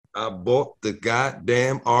I bought the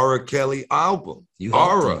goddamn Aura Kelly album. You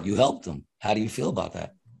helped him. How do you feel about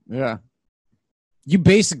that? Yeah. You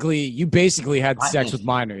basically had sex with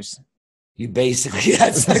minors. You basically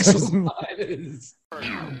had sex with minors.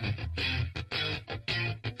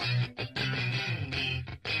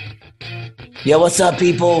 Yo, what's up,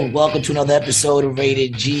 people? Welcome to another episode of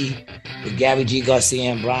Rated G with Gary G.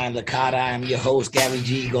 Garcia and Brian Licata. I'm your host, Gary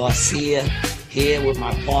G. Garcia, here with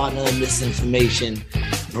my partner in misinformation,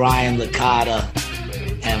 Brian Licata.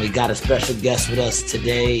 And we got a special guest with us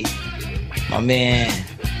today. My man,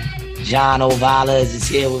 John Ovalas is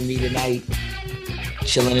here with me tonight,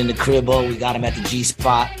 chilling in the cribbo. We got him at the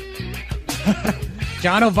G-Spot.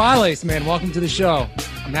 John Ovalas, man, welcome to the show.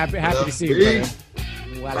 I'm happy to see you, brother.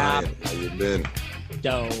 What up? How you been?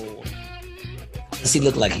 Yo. Does he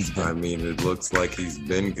look like he's been? I mean, it looks like he's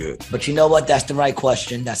been good. But you know what? That's the right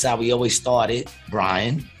question. That's how we always start it.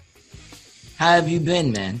 Brian, how have you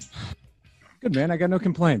been, man? Good, man. I got no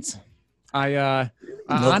complaints.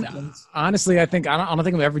 Complaints? Honestly, I don't think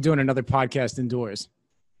I'm ever doing another podcast indoors.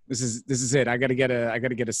 This is it. I gotta get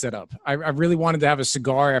a setup. I really wanted to have a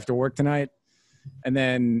cigar after work tonight, and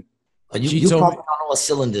then you're pumping on all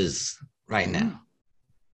cylinders right now.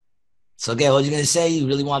 So, again, what was you gonna say? You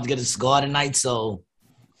really wanted to get a cigar tonight, so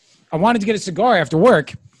I wanted to get a cigar after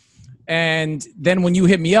work, and then when you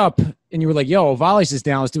hit me up and you were like, "Yo, Ovalas is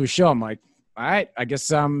down. Let's do a show." I'm like, "All right, I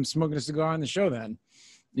guess I'm smoking a cigar on the show then,"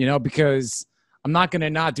 because I'm not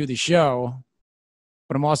gonna not do the show,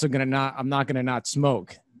 but I'm also I'm not gonna not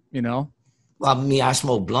smoke. Well, I mean, I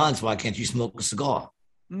smoke blunts. Why can't you smoke a cigar?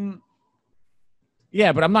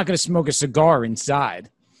 Yeah, but I'm not gonna smoke a cigar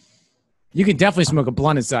inside. You can definitely smoke a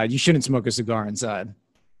blunt inside. You shouldn't smoke a cigar inside.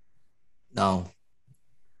 No.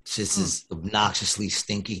 It's just as obnoxiously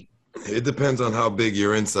stinky. It depends on how big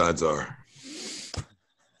your insides are.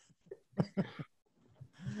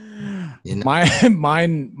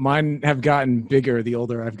 Mine have gotten bigger the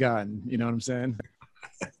older I've gotten. You know what I'm saying?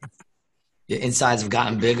 Your insides have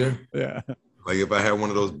gotten bigger? Yeah. Like if I had one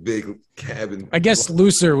of those big cabin. I guess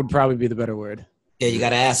looser would probably be the better word. Yeah, you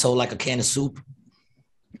got an asshole like a can of soup.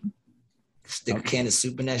 Stick a can of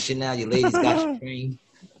soup in that shit now. Your ladies got your cream.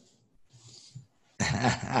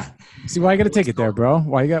 See, why you got to take it there, bro?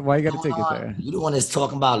 Why you got to take it there? You the one that's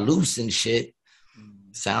talking about loose and shit.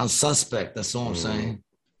 Sounds suspect. That's all I'm saying.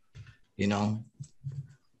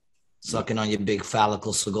 Sucking on your big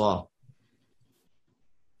phallical cigar.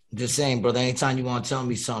 I'm just saying, brother, anytime you want to tell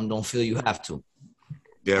me something, don't feel you have to.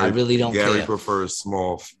 I really don't care. Gary prefers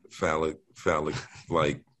small phallic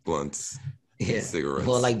like blunts. Yeah, cigarettes.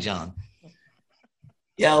 More like John.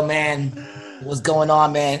 Yo, man, what's going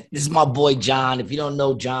on, man? This is my boy John. If you don't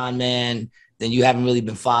know John, man, then you haven't really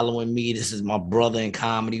been following me. This is my brother in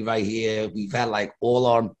comedy right here. We've had like all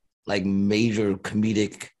our like major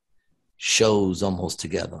comedic shows almost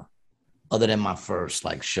together, other than my first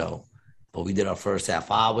like show. But we did our first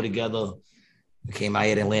half hour together. We came out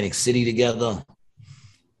here to Atlantic City together,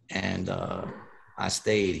 and I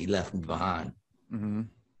stayed. He left me behind. Mm-hmm.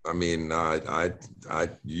 I mean,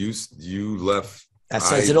 you left. That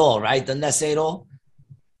says it all, right? Doesn't that say it all?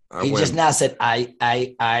 He just now said, I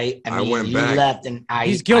mean, went you back. left and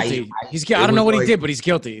He's guilty. I don't know what he did, but he's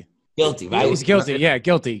guilty. Guilty, right? He's guilty. Yeah,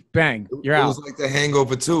 guilty. Bang. You're out. It was like The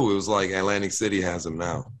Hangover 2. It was like Atlantic City has him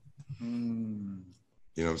now. Mm.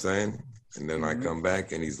 You know what I'm saying? And then I come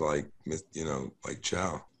back and he's like, like,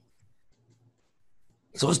 ciao.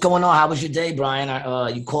 So what's going on? How was your day,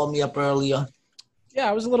 Brian? You called me up earlier. Yeah,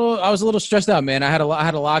 I was a little stressed out, man. I had a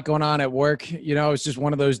lot going on at work. It's just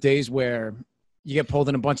one of those days where you get pulled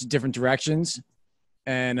in a bunch of different directions,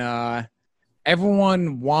 and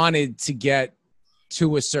everyone wanted to get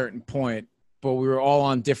to a certain point, but we were all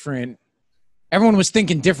on different. Everyone was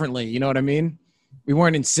thinking differently. You know what I mean? We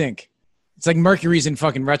weren't in sync. It's like Mercury's in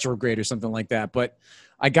fucking retrograde or something like that. But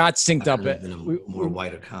I got synced up. More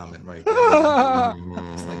whiter comment right there.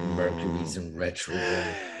 It's like Mercury's in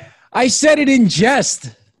retrograde. I said it in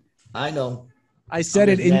jest. I know. I said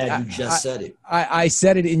it in. You just said it. I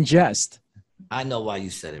said it in jest. I know why you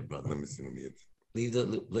said it, brother. Let me see. Let you got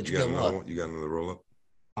go another up. one? You got another roll up?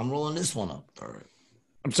 I'm rolling this one up. All right.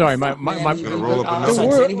 I'm sorry. My roll up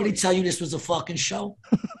did anybody tell you this was a fucking show?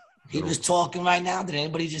 He was talking right now. Did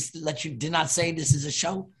anybody just did not say this is a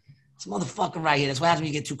show? This motherfucker right here. That's what happens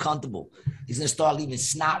when you get too comfortable. He's going to start leaving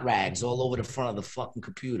snot rags all over the front of the fucking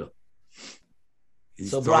computer.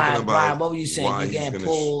 So Brian, what were you saying? You're getting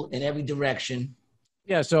pulled in every direction.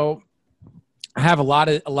 Yeah, so I have a lot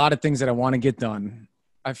of things that I want to get done.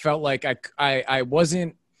 I felt like I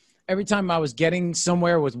wasn't. Every time I was getting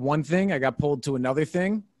somewhere with one thing, I got pulled to another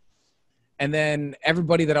thing, And then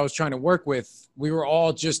everybody that I was trying to work with, we were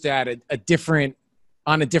all just at a different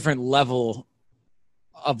level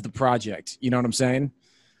of the project. You know what I'm saying?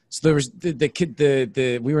 So there was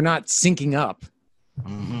we were not syncing up.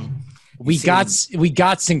 Mm-hmm. We got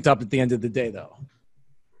synced up at the end of the day, though.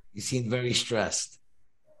 You seem very stressed.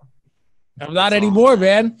 I'm not anymore,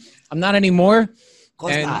 man. I'm not anymore. Of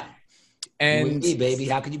course not. And with me, baby,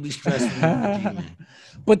 how can you be stressed when you're with me, man?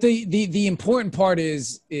 But the important part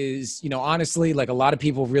is, you know, honestly, like a lot of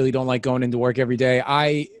people really don't like going into work every day.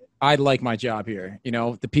 I like my job here. You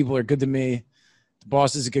know, the people are good to me. The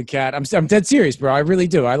boss is a good cat. I'm dead serious, bro. I really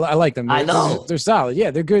do. I like them. I know. They're solid.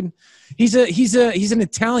 Yeah, they're good. He's an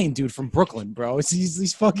Italian dude from Brooklyn, bro.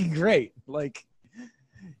 He's fucking great. Like,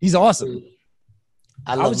 he's awesome.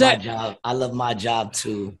 I love my job. I love my job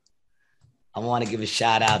too. I want to give a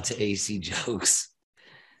shout out to AC Jokes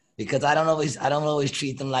because I don't always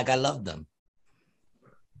treat them like I love them.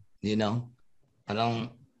 You know, I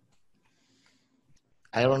don't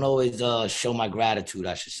always show my gratitude,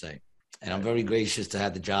 I should say. And I'm very gracious to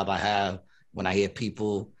have the job I have. When I hear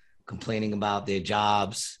people complaining about their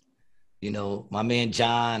jobs, you know, my man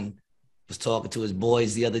John was talking to his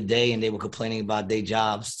boys the other day and they were complaining about their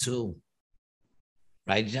jobs too.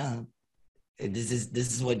 Right, John? This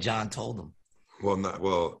is what John told them.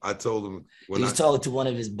 I told him he was talking to one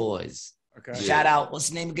of his boys. Okay. Shout out, what's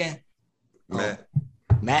his name again? Matt.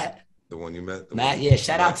 Matt? The one you met?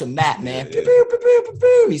 Shout out to Matt, man. Yeah.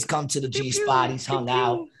 He's come to the G spot. He's hung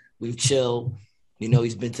out. We've chilled. You know,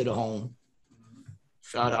 he's been to the home.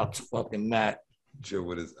 Shout out to fucking Matt. I chill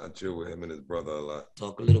with him and his brother a lot.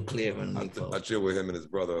 Talk a little clearer. I chill with him and his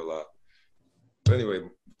brother a lot. But anyway,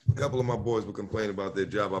 a couple of my boys would complain about their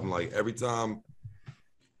job. I'm like, every time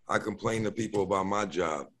I complain to people about my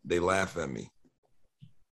job, they laugh at me.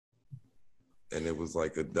 And it was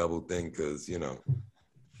like a double thing because, you know.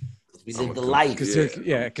 We live the life.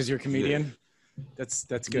 Because you're a comedian. Yeah. That's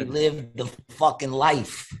good. We live the fucking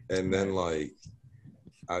life. And then like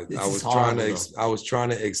I was trying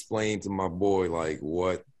to explain to my boy like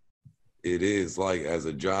what it is like as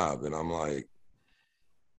a job, and I'm like,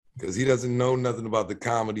 because he doesn't know nothing about the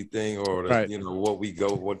comedy thing or the, you know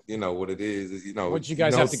what it is, you know what you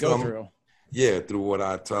guys have to go through. Yeah, through what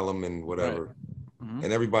I tell him and whatever. Right. Mm-hmm.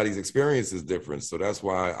 And everybody's experience is different, so that's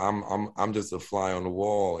why I'm just a fly on the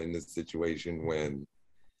wall in this situation when.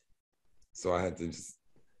 So I had to just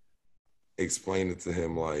explain it to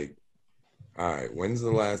him like, all right, when's the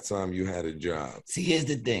last time you had a job? See, here's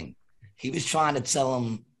the thing. He was trying to tell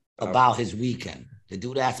him about his weekend. The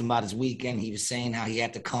dude asked him about his weekend. He was saying how he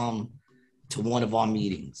had to come to one of our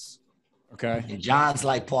meetings. Okay. And John's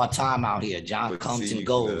like part-time out here. John comes and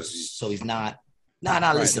goes. So he's not.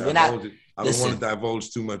 Listen, we're not. I don't want to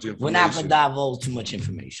divulge too much information. We're not going to divulge too much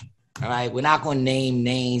information. All right. We're not going to name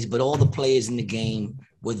names, but all the players in the game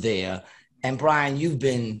were there. And Brian, you've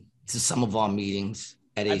been to some of our meetings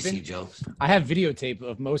at AC Jokes. I have videotape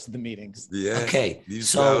of most of the meetings. Yeah. Okay.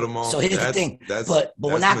 So here's the thing. But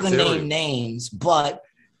we're not going to name names, but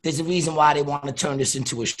there's a reason why they want to turn this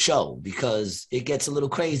into a show because it gets a little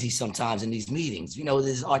crazy sometimes in these meetings. You know,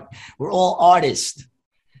 we're all artists.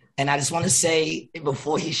 And I just want to say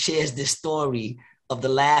before he shares this story of the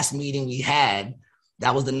last meeting we had,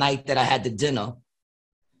 that was the night that I had the dinner.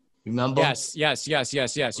 Remember? Yes. You guys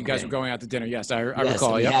were going out to dinner. Yes, I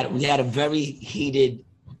recall. We had a very heated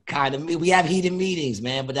kind of. We have heated meetings,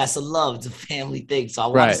 man, but that's a love. It's a family thing. So I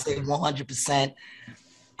want to say 100%.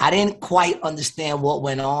 I didn't quite understand what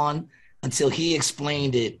went on until he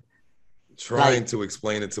explained it. Trying to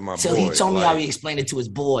explain it to my boy. So he told me how he explained it to his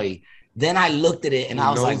boy. Then I looked at it and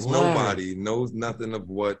I was like, nobody knows nothing of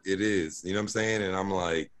what it is. You know what I'm saying? And I'm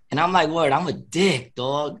like, word, I'm a dick,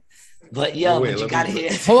 dog. But but you gotta hear.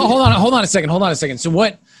 Hold on a second. So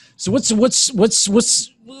what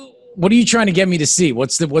are you trying to get me to see?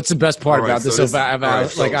 What's the best part about this? Let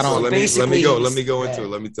me go into it.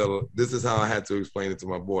 Let me tell. This is how I had to explain it to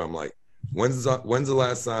my boy. I'm like, when's the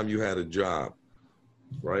last time you had a job,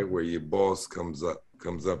 right, where your boss comes up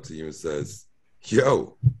to you and says,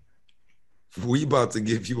 "Yo, we about to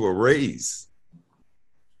give you a raise,"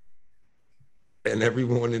 and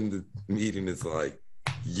everyone in the meeting is like,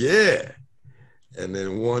 yeah. And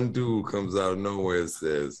then one dude comes out of nowhere and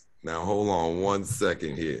says, now hold on 1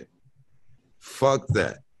 second here. Fuck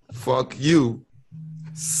that. Fuck you.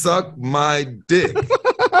 Suck my dick. Down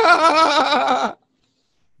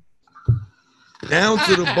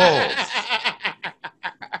to the balls.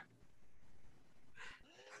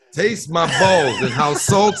 Taste my balls and how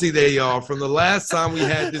salty they are from the last time we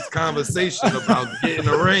had this conversation about getting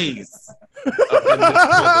a raise. Up in this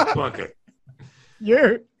motherfucker.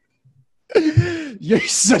 You're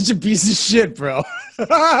such a piece of shit, bro.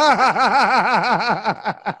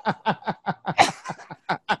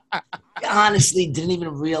 Honestly, didn't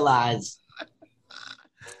even realize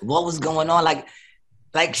what was going on. Like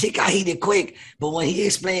shit got heated quick. But when he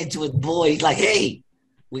explained to his boy, he's like, "Hey,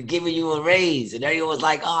 we're giving you a raise," and everyone was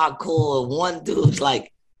like, "Oh, cool." And one dude's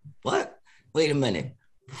like, "What? Wait a minute.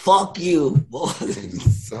 Fuck you."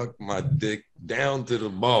 Suck my dick down to the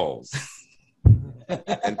balls.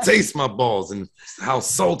 And taste my balls and how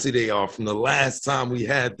salty they are from the last time we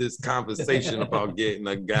had this conversation about getting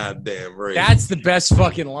a goddamn raise. That's the best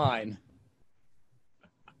fucking line.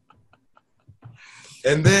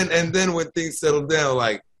 And then when things settle down,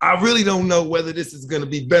 like, I really don't know whether this is going to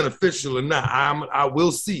be beneficial or not. I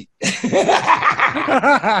will see. Then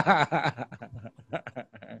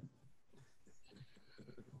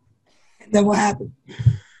what happened?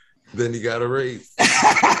 Then he got a raise.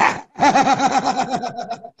 I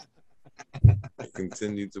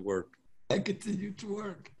continued to work. I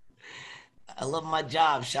love my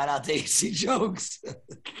job. Shout out to AC Jokes.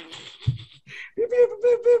 Yeah,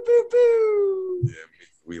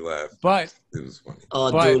 we laughed. But it was funny.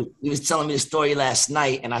 Oh, dude, he was telling me the story last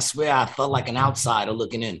night, and I swear I felt like an outsider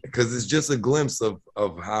looking in. Because it's just a glimpse of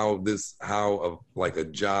how like a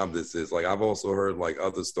job this is. Like, I've also heard like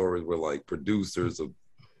other stories where like producers of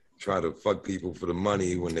try to fuck people for the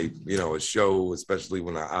money when they, a show, especially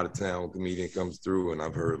when an out-of-town comedian comes through. And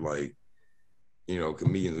I've heard like,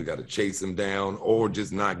 comedians have got to chase them down or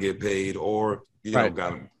just not get paid or, got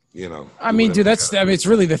to, I mean, dude, it's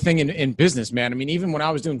really the thing in business, man. I mean, even when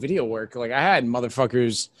I was doing video work, like I had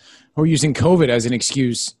motherfuckers who were using COVID as an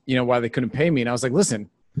excuse, why they couldn't pay me. And I was like, listen,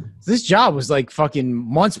 this job was like fucking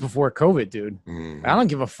months before COVID, dude. Mm-hmm. I don't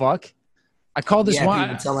give a fuck. I called this one.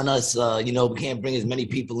 People telling us, we can't bring as many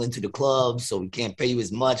people into the club, so we can't pay you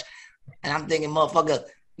as much. And I'm thinking, motherfucker,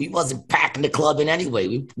 we wasn't packing the club in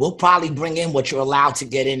anyway. We'll probably bring in what you're allowed to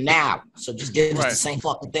get in now. So just give us the same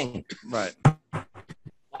fucking thing. Right.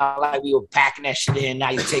 Not like we were packing that shit in. Now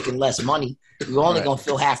you're taking less money. You're only gonna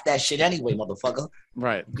feel half that shit anyway, motherfucker.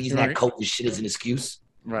 Right. Using that COVID shit as an excuse.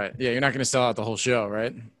 Right. Yeah, you're not gonna sell out the whole show,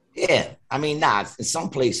 right? Yeah. I mean, in some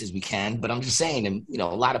places we can, but I'm just saying, and a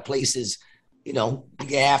lot of places, you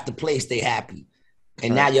get half the place, they happy.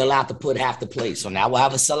 And now you're allowed to put half the place. So now we'll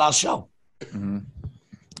have a sellout show. Mm-hmm.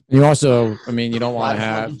 You also, I mean, you don't want to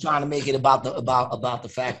have. I'm trying to make it about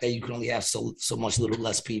the fact that you can only have so much little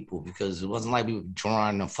less people, because it wasn't like we were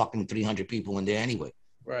drawing a fucking 300 people in there anyway.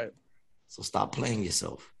 Right. So stop playing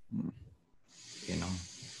yourself.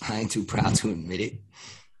 I ain't too proud to admit it.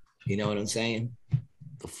 You know what I'm saying?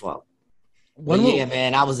 The fuck. But yeah,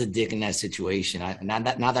 man, I was a dick in that situation. Now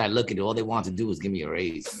that I look at it, all they want to do is give me a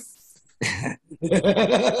raise.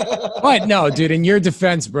 But no, dude, in your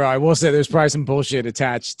defense, bro, I will say there's probably some bullshit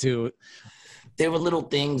attached to it. There were little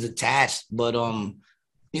things attached, but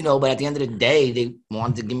but at the end of the day, they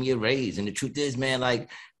wanted to give me a raise. And the truth is, man,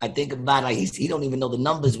 like I think about it, he don't even know the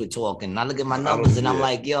numbers we're talking. And I look at my numbers and I'm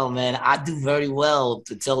like, yo, man, I do very well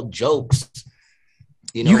to tell jokes.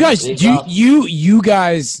 You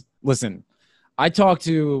guys, listen. I talk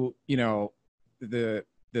to,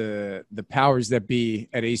 the powers that be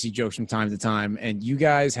at AC Jokes from time to time, and you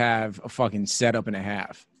guys have a fucking setup and a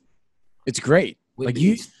half. It's great. Like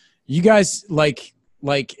you guys like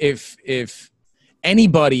if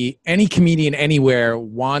anybody, any comedian anywhere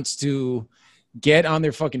wants to get on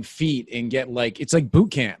their fucking feet and get it's like boot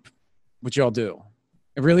camp, what y'all do.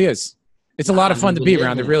 It really is. It's a lot of fun to be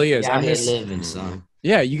around. It really is. I'm just living, son.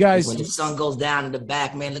 Yeah, you guys. When the sun goes down in the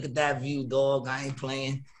back, man, look at that view, dog. I ain't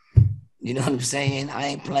playing. You know what I'm saying? I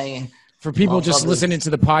ain't playing. For people just listening to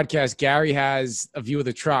the podcast, Gary has a view of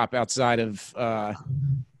the Trop outside of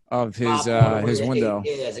his window.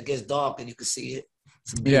 Yeah, as it gets dark and you can see it.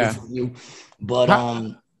 It's a beautiful view. But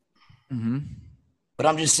but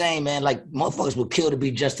I'm just saying, man, like motherfuckers will kill to be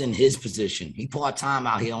just in his position. He part-time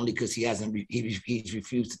out here only because he's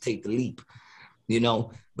refused to take the leap.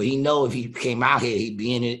 But he know if he came out here, he'd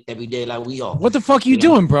be in it every day like we are. What the fuck are you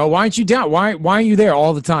doing, bro? Why aren't you down? Why aren't you there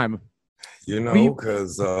all the time?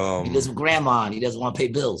 Because he lives with grandma and he doesn't want to pay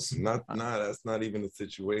bills. That's not even the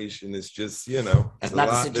situation. It's just that's not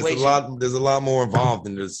the situation. There's a lot more involved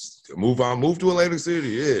than just move to Atlantic City.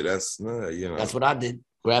 Yeah, that's That's what I did.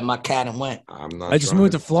 Grabbed my cat and went. I just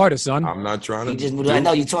moved to Florida, son. I'm not trying to. I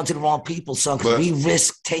know you talking to the wrong people, son. Because we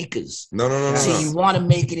risk takers. No. See, you want to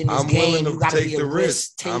make it in this game, you got to be a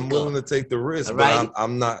risk taker. I'm willing to take the risk, right?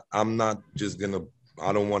 But I'm not just gonna.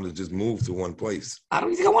 I don't want to just move to one place. I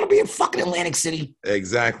don't think I want to be in fucking Atlantic City.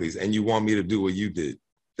 Exactly, and you want me to do what you did.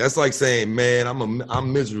 That's like saying, man,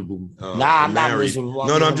 I'm miserable. Nah, I'm not miserable.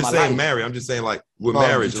 No, I'm just saying married. I'm just saying like with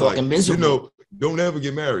marriage, like miserable. Don't ever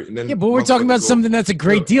get married. And then yeah, but we're talking about something that's a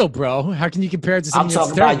great deal, bro. How can you compare it to something I'm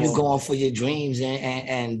talking about you going for your dreams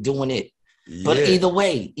and doing it. Yeah. But either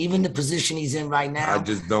way, even the position he's in right now, I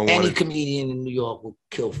just don't any comedian in New York will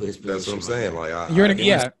kill for his position. That's what I'm saying.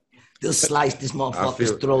 Like, they'll slice this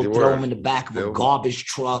motherfucker's throat, throw him in the back of a garbage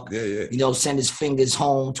truck. Yeah. You know, send his fingers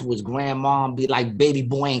home to his grandma and be like, baby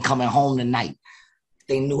boy ain't coming home tonight.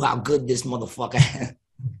 They knew how good this motherfucker had.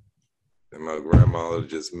 And my grandma would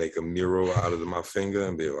just make a mural out of my finger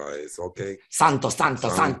and be like, it's okay. Santo, santo,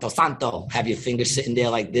 santo, santo. Have your finger sitting there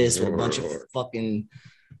like this with a bunch of fucking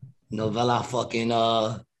novella fucking.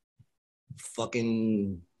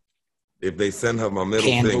 If they send her my middle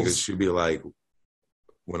finger, she'd be like,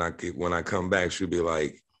 when I come back, she'll be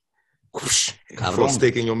like, whoosh, for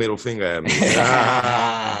sticking your middle finger at me.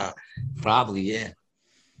 Probably, yeah.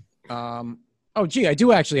 Oh, gee, I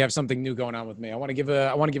do actually have something new going on with me. I want to give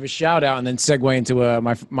a shout out and then segue into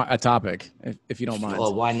a topic, if you don't mind.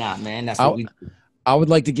 Well, why not, man? That's what we do. I would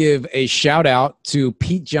like to give a shout out to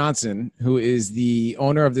Pete Johnson, who is the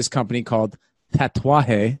owner of this company called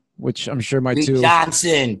Tatuaje, which I'm sure my Pete two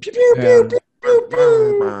Johnson.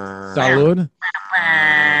 Salud.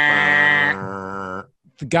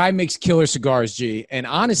 The guy makes killer cigars, G. And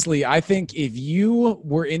honestly, I think if you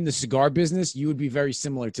were in the cigar business, you would be very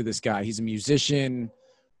similar to this guy. He's a musician,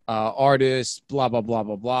 artist, blah, blah, blah,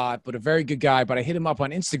 blah, blah. But a very good guy. But I hit him up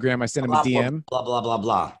on Instagram. I sent him a DM. Blah, blah, blah,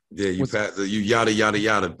 blah. Yeah, you yada, yada,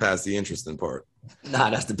 yada past the interesting part.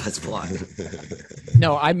 Nah, that's the best part.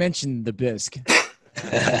 No, I mentioned the bisque.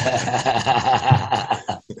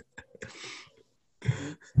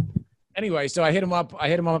 Anyway, so I hit him up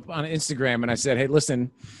on Instagram and I said, hey,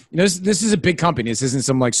 listen, you know, this is a big company. This isn't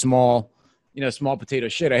some like small potato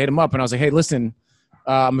shit. I hit him up and I was like, hey, listen,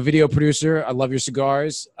 I'm a video producer. I love your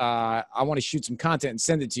cigars. I want to shoot some content and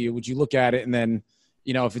send it to you. Would you look at it? And then,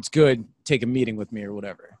 you know, if it's good, take a meeting with me or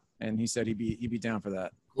whatever. And he said he'd be down for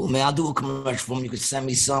that. Well, man, I'll do a commercial for him. You could send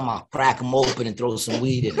me some. I'll crack them open and throw some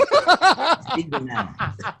weed in it.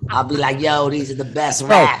 I'll be like, yo, these are the best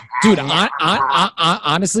rap. Dude,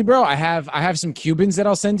 honestly, bro, I have some Cubans that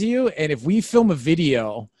I'll send to you. And if we film a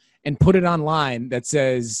video and put it online that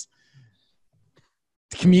says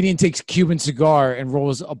the comedian takes a Cuban cigar and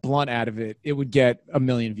rolls a blunt out of it, it would get 1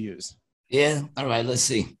 million views. Yeah. All right. Let's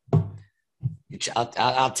see.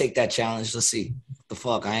 I'll take that challenge. Let's see. The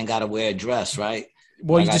fuck? I ain't got to wear a dress, right?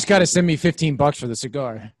 Well, you just got to send me $15 for the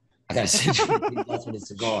cigar. I got to send you $15 for the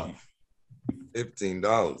cigar.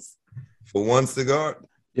 $15 for one cigar?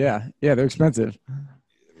 Yeah, they're expensive. Yeah,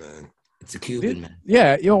 man. It's a Cuban, man.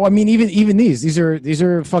 Yeah, I mean, even these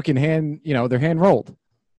are fucking hand, they're hand rolled.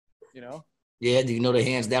 Yeah, do you know the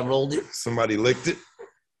hands that rolled it? Somebody licked it.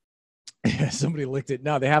 Yeah, somebody licked it.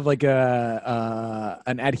 No, they have like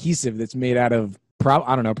an adhesive that's made out of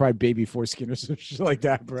probably baby foreskin or some shit like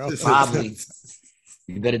that, bro. Probably.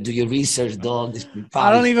 You better do your research, dog.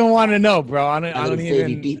 I don't even want to know, bro. I don't even.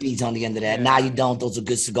 Baby beepies on the end of that. Yeah. Nah, you don't. Those are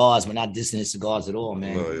good cigars. We're not dissing his cigars at all,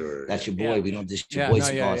 man. No, that's your boy. Yeah. We don't diss your boy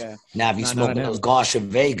cigars. Yeah. Now, if you smoke those Garsha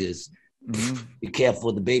Vegas, be careful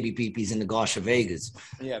with the baby peepees in the Garsha Vegas.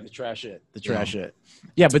 Yeah, the trash shit.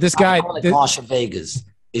 Yeah, but this guy. Garsha Vegas.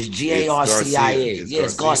 It's Garcia. Yeah,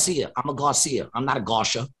 it's Garcia. I'm a Garcia. I'm not a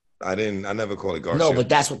Garsha. I never call it Garcia. No, but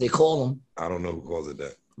that's what they call them. I don't know who calls it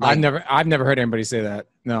that. I've never heard anybody say that.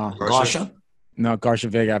 No. Garcia? No, Garcia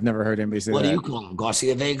Vega. I've never heard anybody say that. What do you call him?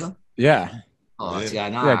 Garcia Vega? Yeah. Oh, yeah,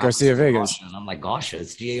 Garcia Vegas. Garcia. I'm like, Garcia.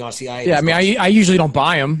 It's Garcia. Yeah, I mean, I usually don't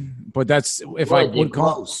buy them, but that's if I would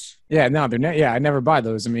call. Yeah, no, they're not. Yeah, I never buy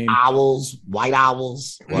those. I mean, white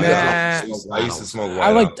owls. I used to smoke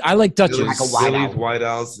white. I like Dutches. Like a white owl. White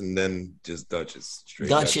owls, and then just Dutches.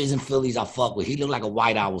 Dutches and Phillies, I fuck with. He looked like a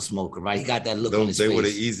white owl smoker, right? He got that look on his face. They were the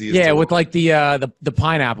easiest. Yeah, with like the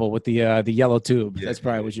pineapple with the yellow tube. Yeah, that's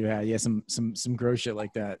probably what you had. Yeah, some gross shit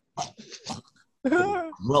like that.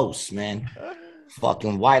 Gross, man.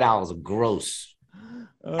 Fucking white owls are gross.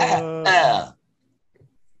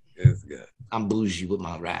 It's good. I'm bougie with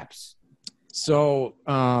my raps. So,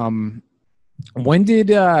 when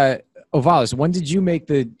did Ovalis? When did you make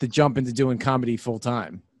the jump into doing comedy full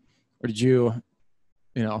time, or did you,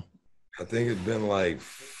 I think it's been like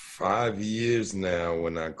 5 years now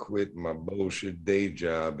when I quit my bullshit day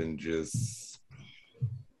job and just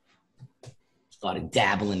started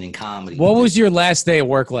dabbling in comedy. What was your last day at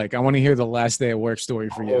work like? I want to hear the last day at work story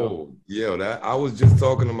for you. Oh, yeah, I was just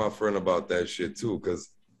talking to my friend about that shit too, because.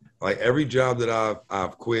 Like every job that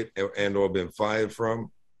I've quit and or been fired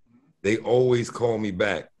from, they always call me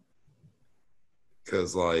back.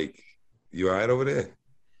 Cause like, you all right over there?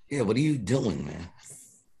 Yeah, what are you doing, man?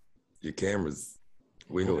 Your camera's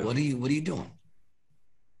weird. What are you doing?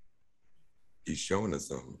 He's showing us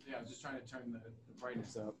something. Yeah, I'm just trying to turn the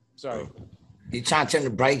brightness up. Sorry. You're trying to turn the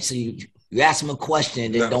bright so you ask him a question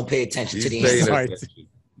and then don't pay attention to the answer.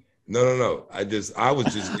 No. I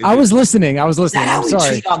was listening. I'm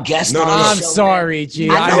sorry. Treat our guest I'm sorry, G.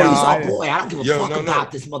 I know he's our boy. I don't give a fuck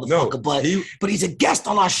about this motherfucker, but he's a guest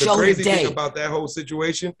on our show today. The crazy thing about that whole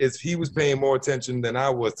situation is he was paying more attention than I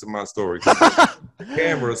was to my story. The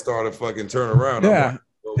camera started fucking turning around. Yeah.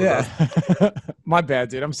 My bad,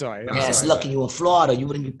 dude. I'm sorry. Yeah, it's lucky you in Florida. You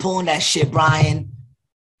wouldn't be pulling that shit, Brian,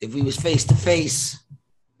 if we was face to face.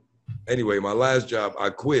 Anyway, my last job, I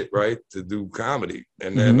quit, right, to do comedy.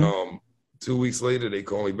 And then 2 weeks later, they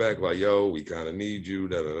call me back like, yo, we kind of need you,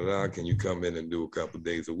 da-da-da-da. Can you come in and do a couple of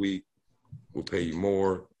days a week? We'll pay you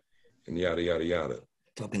more, and yada, yada, yada.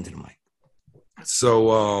 Talk into the mic. So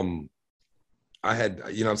I had,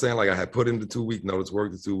 you know what I'm saying? Like I had put in the 2 week notice,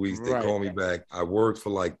 worked the 2 weeks. They called me back. I worked for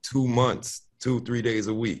like 2 months, 2-3 days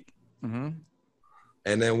a week. Mm-hmm.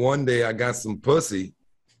 And then one day I got some pussy.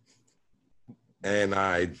 And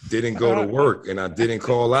I didn't go to work, and I didn't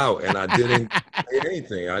call out, and I didn't say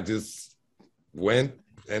anything. I just went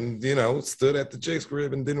and, stood at the chick's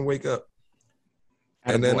crib and didn't wake up.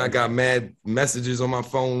 And then I got mad messages on my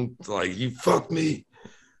phone like, you fucked me.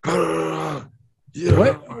 Yeah.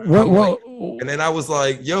 What? And then I was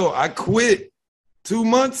like, yo, I quit 2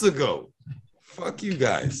 months ago. Fuck you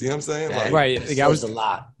guys. You know what I'm saying? Like, right. That was a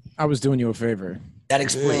lot. I was doing you a favor. That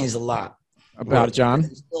explains a lot. About it, John?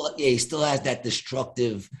 He still has that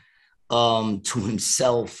destructive to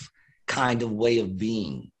himself kind of way of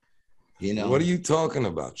being, What are you talking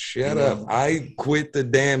about? Shut up. I quit the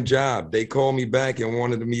damn job. They called me back and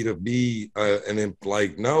wanted me to be, and then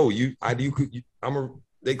like, no,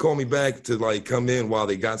 they called me back to like come in while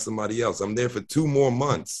they got somebody else. I'm there for 2 more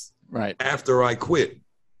months. Right. After I quit.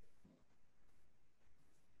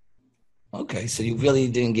 Okay, so you really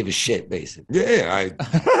didn't give a shit, basically. Yeah, I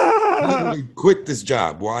literally quit this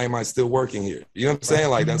job. Why am I still working here? You know what I'm saying?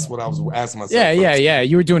 Like that's what I was asking myself. Yeah.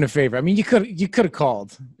 You were doing a favor. I mean, you could have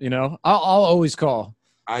called. I'll always call.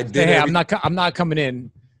 I did. Say, hey, I'm not coming in,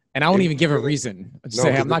 and I won't even give a reason. Just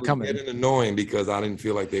say, hey, I'm not coming. It was getting annoying because I didn't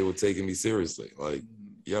feel like they were taking me seriously. Like,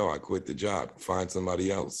 yo, I quit the job. Find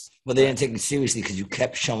somebody else. But they didn't take me seriously because you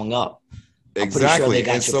kept showing up. Exactly.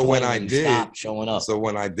 And so when I did showing up. So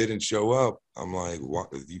when I didn't show up, I'm like, what?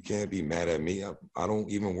 You can't be mad at me. I don't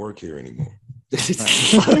even work here anymore.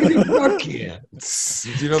 I don't even work here.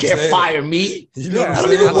 You know what can't I'm saying? Fire me. You know I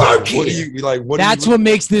don't even work here. That's what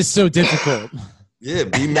makes this so difficult. Yeah,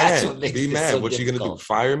 be mad. Be mad. So what you gonna do?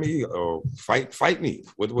 Fire me or fight me?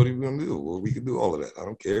 What are you gonna do? Well, we can do all of that. I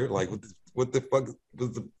don't care. Like what the fuck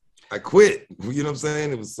was the? I quit. You know what I'm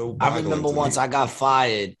saying? It was so. I remember once I got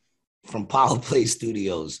fired from Power Play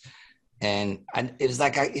Studios, and it was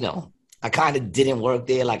like I kind of didn't work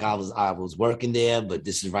there. Like I was working there, but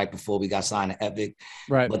this is right before we got signed to Epic.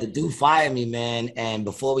 Right. But the dude fired me, man. And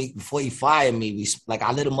before he fired me,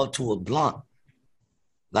 I lit him up to a blunt.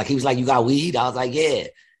 Like he was like, "You got weed?" I was like, "Yeah."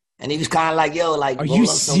 And he was kind of like, "Yo, like, are you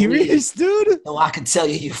serious, dude?" So I can tell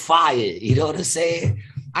you're fired. You know what I'm saying?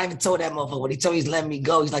 I even told that motherfucker when he told me he's letting me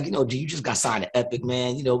go. He's like, G, you just got signed to Epic,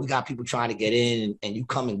 man. We got people trying to get in, and you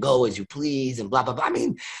come and go as you please, and blah blah blah. I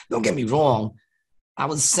mean, don't get me wrong. I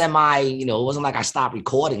was it wasn't like I stopped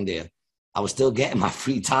recording there. I was still getting my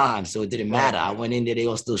free time, so it didn't matter. I went in there, they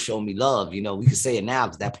all still showed me love. We can say it now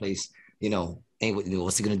because that place, ain't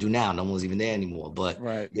what's he gonna do now? No one's even there anymore. But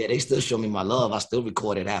yeah, they still show me my love. I still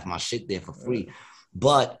recorded half my shit there for free.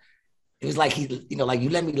 But it was like like you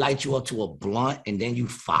let me light you up to a blunt and then you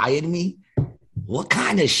fired me. What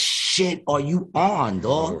kind of shit are you on,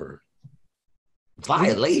 dog?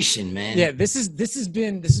 Violation, man. Yeah, this has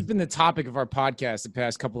been the topic of our podcast the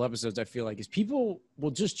past couple episodes. I feel like is people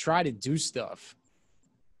will just try to do stuff,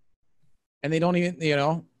 and they don't even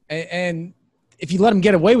and if you let them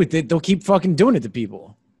get away with it, they'll keep fucking doing it to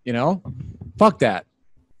people. Fuck that.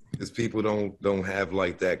 Because people don't have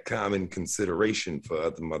like that common consideration for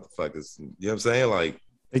other motherfuckers. You know what I'm saying? Like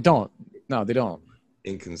they don't. No, they don't.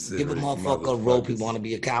 Inconsiderate. Give a motherfucker a rope. He want to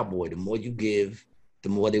be a cowboy. The more you give, the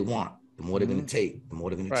more they want. The more they're going to take, the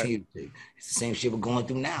more they're going to continue to take. It's the same shit we're going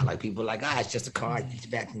through now. Like people are like, it's just a card, it's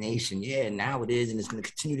vaccination. Yeah, now it is. And it's going to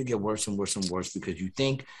continue to get worse and worse and worse because you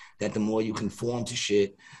think that the more you conform to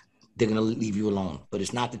shit, they're going to leave you alone. But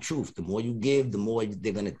it's not the truth. The more you give, the more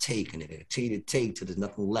they're going to take. And they're going to continue to take till there's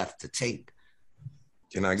nothing left to take.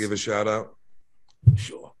 Can I give a shout out?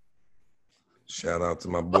 Sure. Shout out to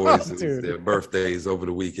my boys. It was their birthdays over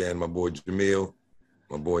the weekend. My boy Jamil,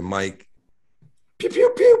 my boy Mike, Pew,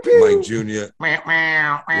 pew, pew, pew. Mike Jr.,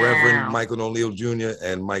 Reverend Michael O'Neill Jr.,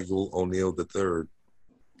 and Michael O'Neill III.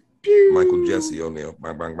 Michael Jesse O'Neill.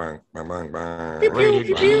 Bang, bang, bang, bang, bang,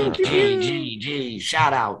 bang. G.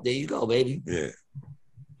 Shout out. There you go, baby. Yeah.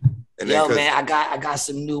 And yo, man, I got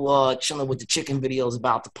some new chilling with the chicken videos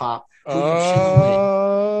about to pop.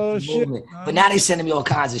 Oh shit! But now they sending me all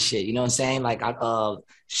kinds of shit. You know what I'm saying? Like,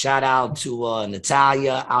 shout out to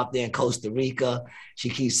Natalia out there in Costa Rica. She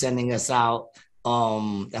keeps sending us out.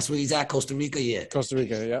 That's where he's at, Costa Rica. Yeah, Costa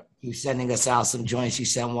Rica. Yeah. He's sending us out some joints. She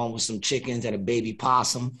sent one with some chickens and a baby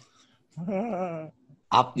possum.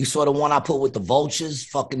 You saw the one I put with the vultures,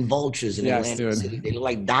 fucking vultures in Atlantic City. They look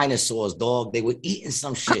like dinosaurs, dog. They were eating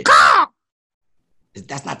some shit.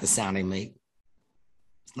 That's not the sound they make.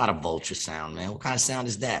 It's not a vulture sound, man. What kind of sound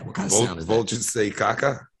is that? What kind of sound is vultures say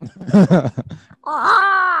caca?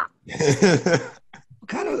 What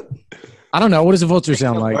kind of... I don't know. What does a vulture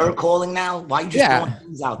sound like? Bird calling now? Why you just throwing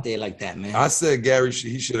things out there like that, man? I said Gary,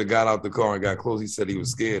 he should have got out the car and got close. He said he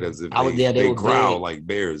was scared, as if they growl like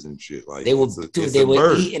bears and shit. Like they were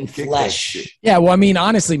eating flesh. Yeah, well, I mean,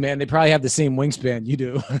 honestly, man, they probably have the same wingspan you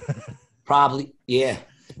do. Probably, yeah.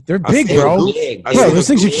 They're big, bro. Those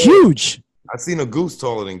things are huge. I seen a goose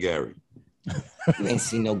taller than Gary. You ain't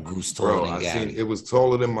seen no goose taller than Gary. It was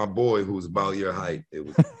taller than my boy, who was about your height. It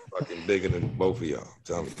was fucking bigger than both of y'all.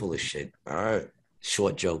 Tell me. Full of shit. All right.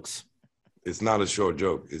 Short jokes. It's not a short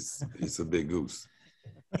joke. It's a big goose.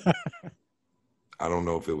 I don't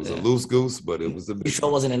know if it was a loose goose, but it was a big You sure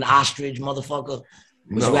it wasn't an ostrich, motherfucker?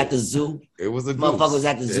 Was you at the zoo? It was a goose. Motherfucker was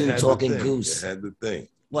at the zoo talking goose. It had the thing.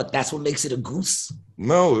 What, that's what makes it a goose?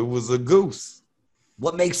 No, it was a goose.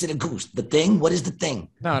 What makes it a goose? The thing? What is the thing?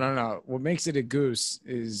 No. What makes it a goose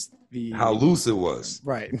is how loose it was.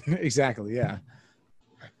 Right. Exactly. Yeah.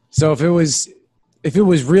 So if it was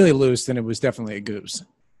really loose, then it was definitely a goose.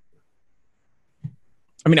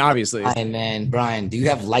 I mean, obviously. Brian, do you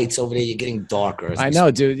have lights over there? You're getting darker. I know,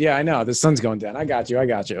 dude. Yeah, I know. The sun's going down. I got you.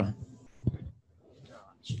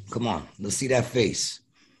 Come on. Let's see that face.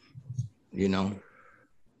 You know?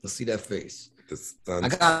 Let's see that face. I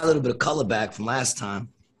got a little bit of color back from last time.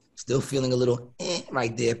 Still feeling a little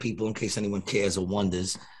right there, people, in case anyone cares or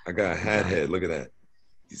wonders. I got a hat head. Look at that.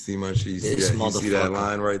 You see my shit? You see that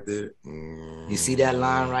line right there? You see that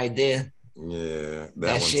line right there? Yeah.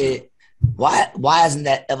 That shit. Why hasn't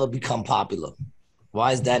that ever become popular?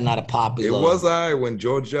 Why is that not a popular? It was when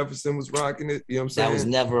George Jefferson was rocking it. You know what I'm saying? That was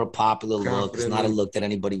never a popular look. It's not a look that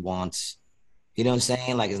anybody wants. You know what I'm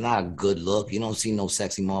saying? Like, it's not a good look. You don't see no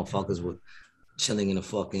sexy motherfuckers with chilling in a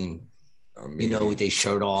fucking, with their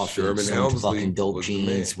shirt off, and some fucking dope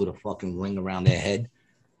jeans with a fucking ring around their head.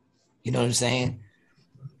 You know what I'm saying?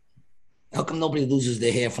 How come nobody loses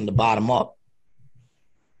their hair from the bottom up?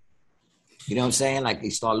 You know what I'm saying? Like, they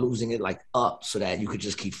start losing it like up so that you could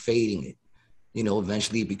just keep fading it. You know,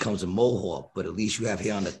 eventually it becomes a mohawk, but at least you have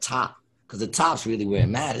hair on the top, because the top's really where it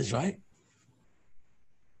matters, right?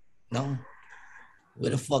 No?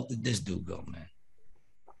 Where the fuck did this dude go, man?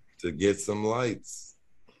 To get some lights.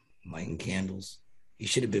 Lighting candles. He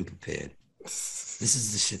should have been prepared. This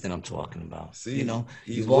is the shit that I'm talking about. See, you know,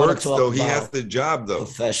 he works though. He has the job though.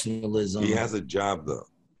 Professionalism. He has a job though.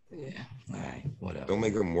 Yeah. All right. Whatever. Don't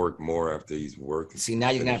make him work more after he's working. See,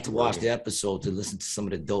 now you're gonna have to watch the episode to listen to some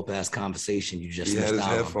of the dope ass conversation you just. He had his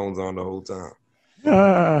headphones on the whole time.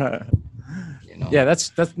 You know? Yeah, that's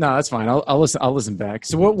fine. I'll listen back.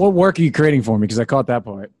 So what work are you creating for me? Because I caught that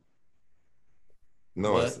part.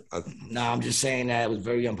 No, I'm just saying that it was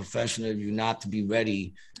very unprofessional of you not to be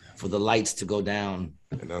ready for the lights to go down.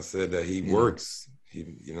 And I said that he works. You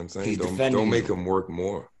know what I'm saying? Don't make him work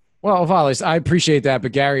more. Well, Valis, I appreciate that,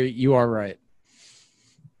 but Gary, you are right.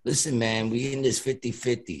 Listen, man, we in this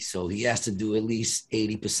 50-50, so he has to do at least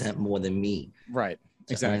 80% more than me. Right.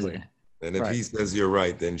 Exactly. And if he says you're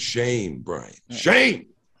right, then shame, Brian. Shame.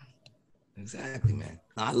 Exactly, man.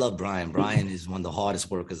 I love Brian. Brian is one of the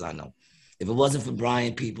hardest workers I know. If it wasn't for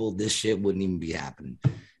Brian, people, this shit wouldn't even be happening.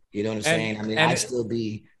 You know what I'm saying? I mean, I'd still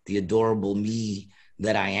be the adorable me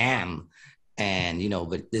that I am. And,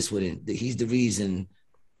 but this wouldn't, he's the reason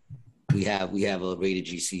we have a rated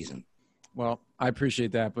G season. Well, I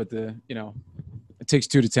appreciate that, but it takes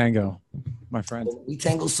two to tango, my friend. We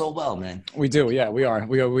tango so well, man. We do. Yeah, we are.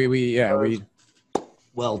 We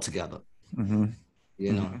well together. Mm-hmm.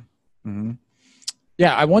 You know? Mm-hmm.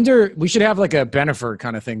 Yeah, I wonder, we should have like a Bennifer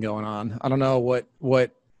kind of thing going on. I don't know what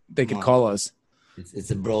they could call us.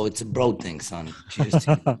 It's a bro thing, son. Cheers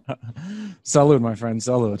to you. Salud, my friend.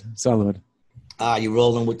 Salud. You're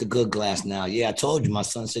rolling with the good glass now. Yeah, I told you. My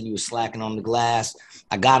son said you were slacking on the glass.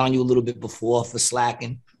 I got on you a little bit before for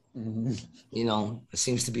slacking. Mm-hmm. It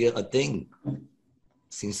seems to be a thing.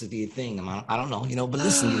 Seems to be a thing. I don't know, but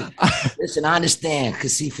listen, listen, I understand.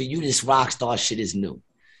 Cause see, for you, this rock star shit is new.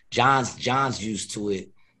 John's used to it.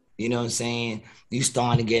 You know what I'm saying? You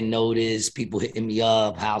starting to get noticed. People hitting me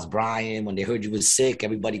up. How's Brian? When they heard you was sick,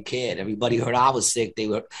 everybody cared. Everybody heard I was sick. They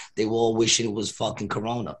were all wishing it was fucking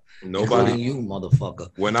Corona. Nobody, you motherfucker.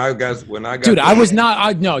 When I got, dude, I was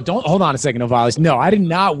not. No, don't hold on a second, Novalis. No, I did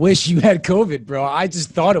not wish you had COVID, bro. I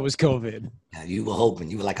just thought it was COVID. Yeah, you were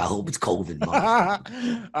hoping. You were like, I hope it's COVID, all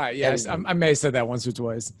right, yes, I may have said that once or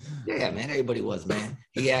twice. Yeah, man, everybody was, man.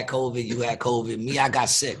 He had COVID. You had COVID. Me, I got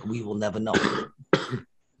sick. We will never know.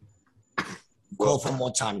 Call for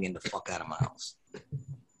more time and get the fuck out of my house.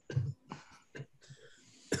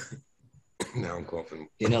 Now I'm coughing.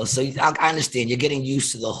 So I understand. You're getting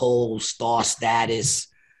used to the whole star status.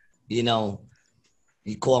 You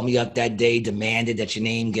called me up that day, demanded that your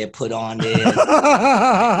name get put on there.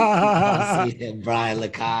 Brian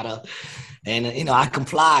Licata. And, I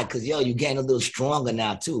complied because, you're getting a little stronger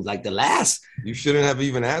now, too. Like the last. You shouldn't have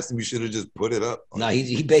even asked him. You should have just put it up. No,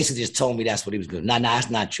 he basically just told me that's what he was doing. No, that's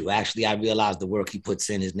not true. Actually, I realized the work he puts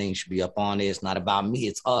in, his name should be up on there. It's not about me.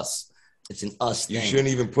 It's us. It's an us thing. You shouldn't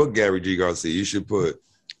even put Gary G. Garcia. You should put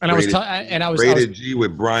rated G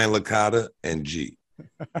with Brian Licata and G.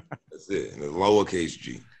 That's it. And a lowercase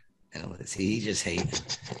G. He just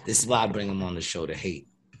hates. This is why I bring him on the show to hate.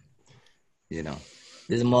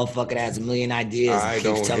 There's a motherfucker that has a million ideas and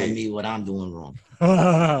keeps telling me what I'm doing wrong.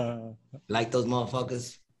 Like those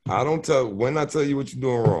motherfuckers? When I tell you what you're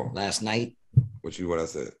doing wrong? Last night. What I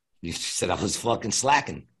said? You said I was fucking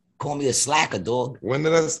slacking. Call me a slacker, dog. When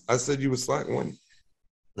did I said you were slacking? When?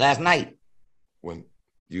 Last night. When?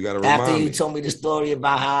 You got to remind me. After you told me the story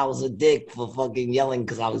about how I was a dick for fucking yelling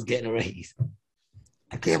because I was getting a raise.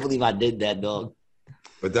 I can't believe I did that, dog.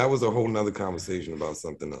 But that was a whole nother conversation about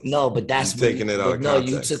something else. No, but that's taking it out of context. No,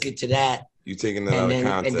 you took it to that. You taking it out of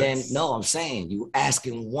context. And then, no, I'm saying you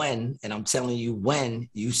asking when, and I'm telling you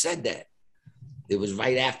when you said that. It was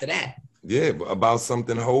right after that. Yeah, but about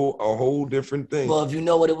something a whole different thing. Well, if you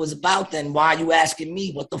know what it was about, then why are you asking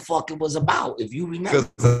me what the fuck it was about? If you remember.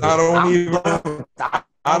 Because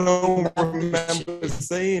I don't remember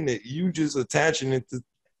saying it. You just attaching it to.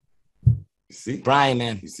 See? Brian,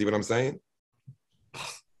 man. You see what I'm saying?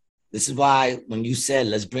 This is why when you said,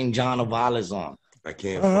 let's bring John Novalis on. I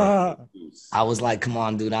can't. I was like, come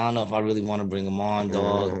on, dude. I don't know if I really want to bring him on,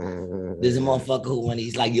 dog. There's a motherfucker who, when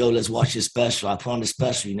he's like, yo, let's watch your special. I put on the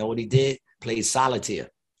special. You know what he did? Played solitaire.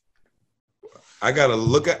 I got to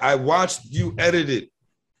look at, I watched you edit it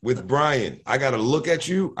with Brian. I got to look at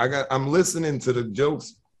you. I'm listening to the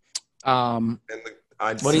jokes. What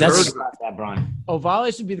do you think about that, Brian?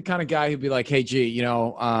 Novalis should be the kind of guy who'd be like, hey, G,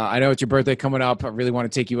 I know it's your birthday coming up. I really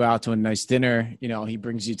want to take you out to a nice dinner. He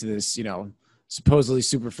brings you to this, supposedly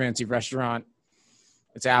super fancy restaurant.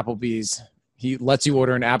 It's Applebee's. He lets you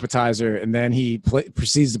order an appetizer, and then he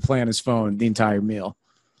proceeds to play on his phone the entire meal.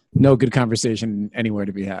 No good conversation anywhere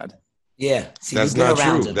to be had. Yeah. See, that's not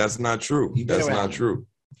true. That's not true. That's not true.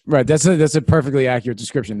 Right. That's a perfectly accurate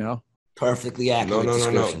description, no? Perfectly accurate.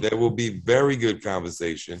 No. There will be very good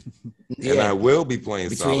conversation, and I will be playing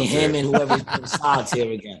between solitaire. Him and whoever he's playing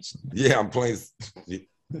solitaire against. Yeah, I'm playing.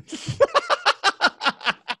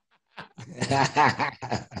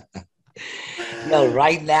 No,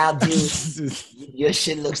 right now, dude, your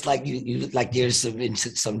shit looks like you look like you're in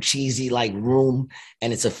some cheesy like room,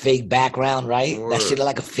 and it's a fake background, right? Word. That shit look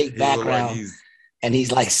like a fake background. Like and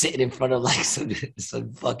he's like sitting in front of like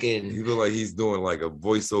some fucking. He look like he's doing like a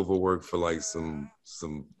voiceover work for like some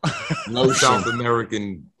South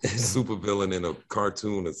American supervillain in a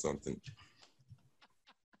cartoon or something.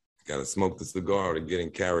 Got to smoke the cigar to get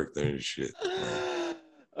in character and shit.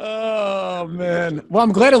 Oh man! Well,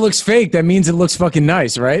 I'm glad it looks fake. That means it looks fucking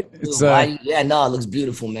nice, right? It's it looks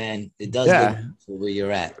beautiful, man. It does look beautiful where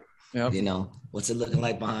you're at. Yep. What's it looking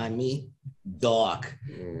like behind me? Dark.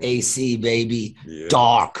 AC, baby. Yeah.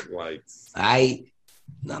 Dark. Lights. I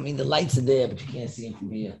mean, the lights are there, but you can't see them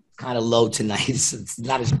from here. It's kind of low tonight. It's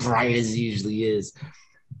not as bright as it usually is.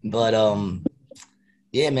 But,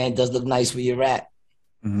 yeah, man, it does look nice where you're at.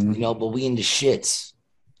 Mm-hmm. But we in the shits.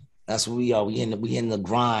 That's what we are. We in the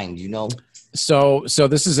grind, So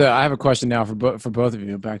this is I have a question now for both of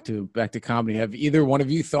you. Back to comedy. Have either one of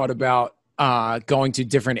you thought about going to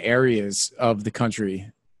different areas of the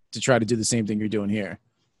country to try to do the same thing you're doing here?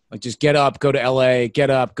 Like just get up, go to LA, get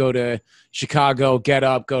up, go to Chicago, get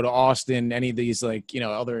up, go to Austin, any of these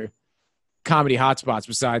other comedy hotspots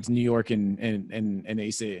besides New York and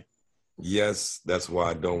AC. Yes, that's why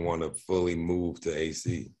I don't want to fully move to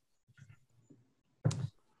AC.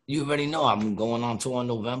 You already know I'm going on tour in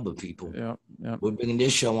November, people. Yeah. We're bringing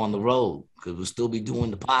this show on the road because we'll still be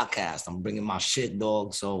doing the podcast. I'm bringing my shit,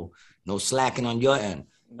 dog. So no slacking on your end.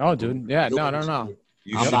 No, dude. Yeah, no. I'm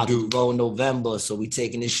about to go in November, so we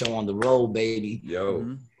taking this show on the road, baby. Yo,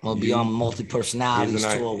 I'm gonna be on multi-personalities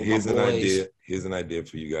tour with my boys. Here's an idea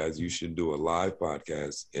for you guys. You should do a live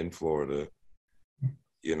podcast in Florida,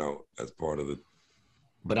 as part of the.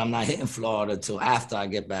 But I'm not hitting Florida till after I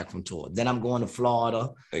get back from tour. Then I'm going to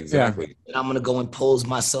Florida. Exactly. And I'm gonna go impose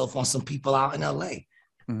myself on some people out in LA.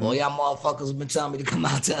 Boy, y'all motherfuckers have been telling me to come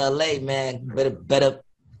out to LA, man.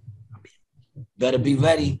 Better be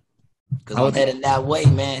ready. Because I'm heading that way,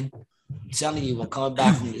 man. I'm telling you, I'm coming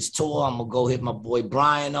back from this tour. I'm gonna go hit my boy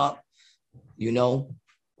Brian up,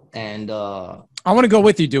 and I want to go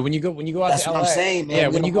with you, dude. When you go out to LA. That's what I'm saying, man. Yeah,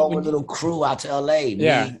 when you go with a little crew out to LA.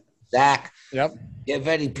 Me, Zach. Yep. Get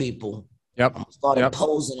ready, people. Yep. I'm gonna start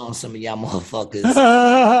imposing on some of y'all motherfuckers.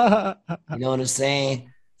 You know what I'm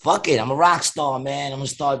saying? Fuck it. I'm a rock star, man. I'm gonna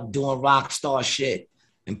start doing rock star shit.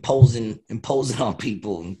 Imposing on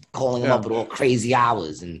people and calling them up at all crazy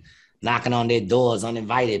hours and knocking on their doors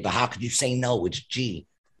uninvited. But how could you say no? It's G.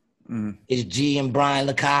 It's G and Brian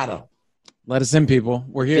Licata. Let us in, people.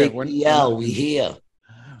 We're here. Big BL, we here.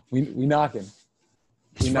 We knocking.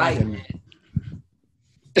 That's right, man.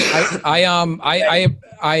 I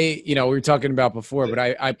we were talking about before, but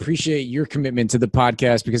I appreciate your commitment to the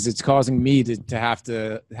podcast because it's causing me to have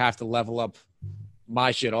to level up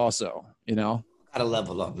my shit also, Gotta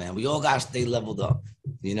level up, man. We all gotta stay leveled up,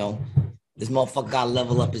 This motherfucker gotta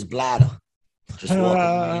level up his bladder. Just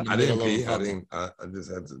walking I didn't pee. I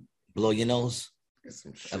just had to blow your nose. Get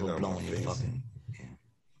some shit on my face. Fucking,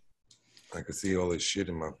 I could see all this shit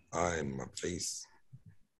in my eye and my face.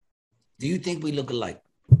 Do you think we look alike?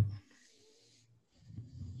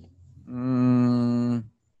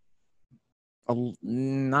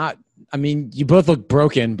 Not. I mean, you both look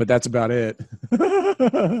broken, but that's about it.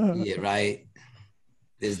 Yeah, right.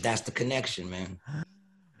 That's the connection, man.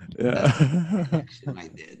 Yeah. That's the connection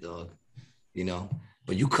right there, dog.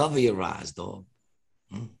 But you cover your eyes, dog.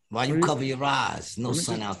 Why you cover your eyes? No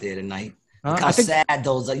sun out there tonight. Look how sad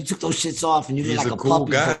those are. You took those shits off and you look like a cool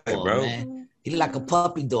puppy guy, dog, bro. man. You look like a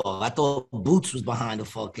puppy dog. I thought Boots was behind the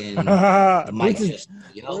fucking mic.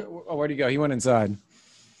 Where'd he go? He went inside.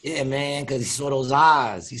 Yeah, man, because he saw those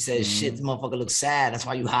eyes. He said, shit, this motherfucker looks sad. That's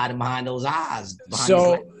why you hiding behind those eyes.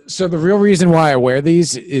 So the real reason why I wear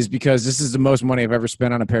these is because this is the most money I've ever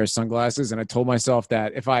spent on a pair of sunglasses. And I told myself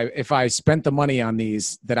that if I spent the money on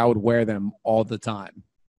these, that I would wear them all the time.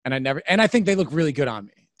 And I think they look really good on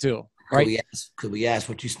me too. Right? Could we ask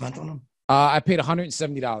what you spent on them? I paid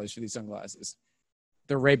 $170 for these sunglasses.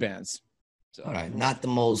 They're Ray-Bans. So. All right. Not the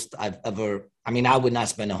most I've ever, I would not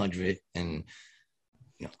spend $100 and,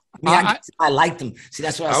 I like them. See,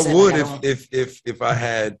 that's what I said. I would if I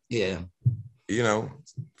had, if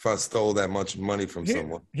I stole that much money from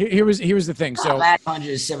someone. Here was the thing. So I had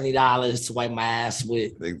 $170 to wipe my ass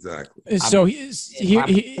with. Exactly. So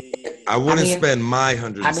I wouldn't spend my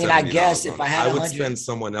 $170. I guess if I had I would spend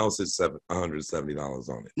someone else's $170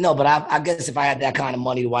 on it. No, but I guess if I had that kind of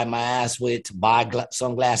money to wipe my ass with to buy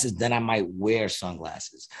sunglasses, then I might wear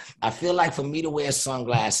sunglasses. I feel like for me to wear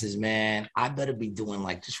sunglasses, man, I better be doing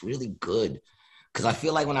like just really good. Because I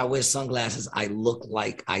feel like when I wear sunglasses, I look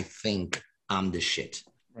like I think I'm the shit.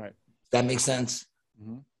 Right. That makes sense?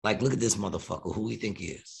 Mm-hmm. Like, look at this motherfucker. Who do you think he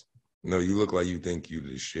is? No, you look like you think you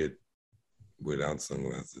the shit without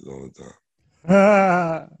sunglasses all the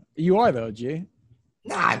time. You are, though, G.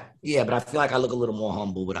 Nah, yeah, but I feel like I look a little more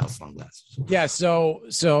humble without sunglasses. Yeah, so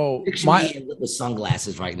picture me with the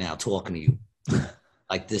sunglasses right now talking to you.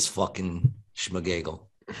 Like this fucking schmagagel.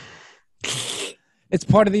 It's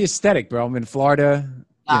part of the aesthetic, bro. I'm in Florida.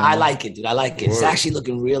 I like it, dude. I like it. It's actually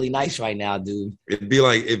looking really nice right now, dude. It'd be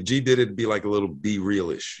like, if G did it, it'd be like a little Be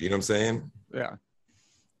Real-ish. You know what I'm saying? Yeah.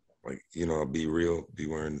 Like, I'll be real, be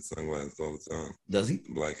wearing the sunglasses all the time. Does he?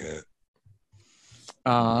 Black hat.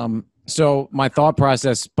 So my thought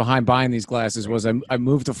process behind buying these glasses was I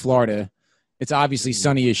moved to Florida. It's obviously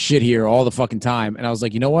sunny as shit here all the fucking time. And I was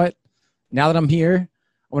like, you know what? Now that I'm here, I'm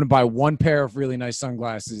going to buy one pair of really nice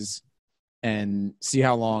sunglasses and see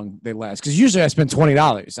how long they last. Because usually I spend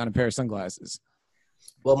 $20 on a pair of sunglasses.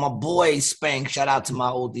 Well, my boy Spank, shout out to my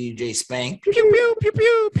old DJ Spank. Pew, pew, pew,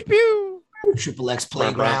 pew, pew, pew. Triple X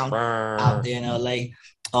Playground out there in LA.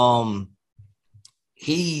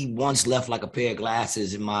 He once left like a pair of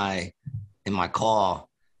glasses in my car,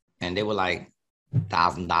 and they were like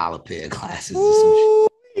 $1,000 pair of glasses or some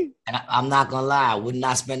shit. And I'm not gonna lie, I would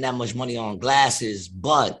not spend that much money on glasses,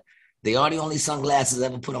 but They are the only sunglasses I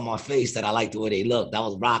ever put on my face that I like the way they look. I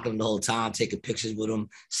was rocking them the whole time, taking pictures with them,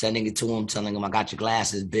 sending it to them, telling them, I got your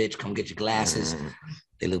glasses, bitch. Come get your glasses.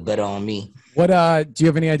 They look better on me. What do you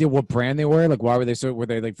have any idea what brand they were? Like, why were they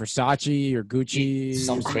like Versace or Gucci?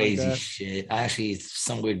 Some crazy shit. I actually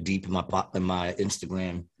somewhere deep in my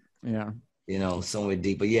Instagram. Yeah. You know, somewhere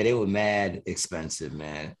deep. But yeah, they were mad expensive,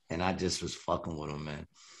 man. And I just was fucking with them, man.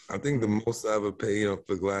 I think the most I ever paid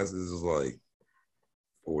for glasses was like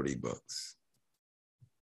 $40.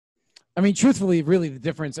 I mean, truthfully, really the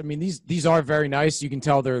difference, I mean, these are very nice. You can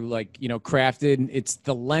tell they're like, you know, crafted. It's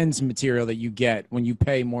the lens material that you get when you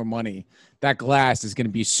pay more money. That glass is going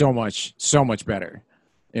to be so much better,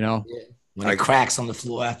 you know? Yeah. When it cracks on the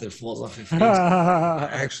floor after it falls off your face. I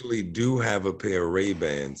actually do have a pair of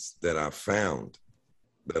Ray-Bans that I found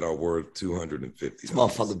that are worth $250. This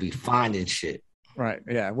motherfucker be finding shit. Right,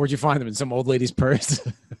 yeah. Where'd you find them? In some old lady's purse?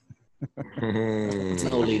 What's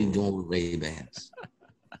an old lady doing with Ray-Bans?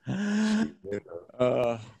 Man.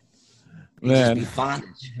 Just be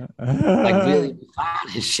finding shit. Like really be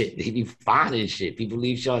finding shit. He be finding shit. People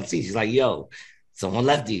leave Sean C. She's like, yo, someone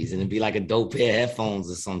left these, and it'd be like a dope pair of headphones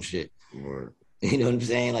or some shit. Right. You know what I'm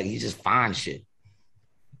saying? Like he just finds shit.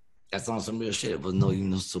 That's on some real shit. But no,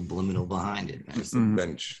 subliminal behind it. Man. It's a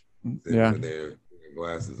bench. Yeah. Their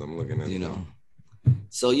glasses. I'm looking at. You know.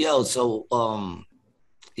 So yeah, I was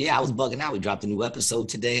bugging out. We dropped a new episode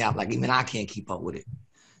today. I'm like, even I can't keep up with it.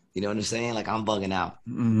 You know what I'm saying? Like I'm bugging out.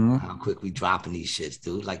 How quick we dropping these shits,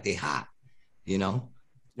 dude. Like they hot. You know.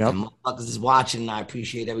 Yep. And motherfuckers is watching. And I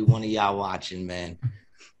appreciate every one of y'all watching, man.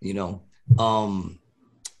 You know.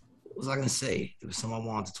 What was I gonna say? There was something I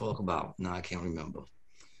wanted to talk about. No, I can't remember.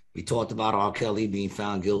 We talked about R. Kelly being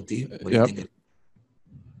found guilty. What do you think?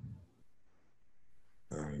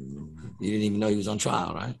 You didn't even know he was on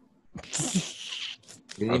trial, right?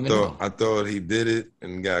 I thought he did it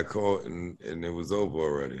and got caught and it was over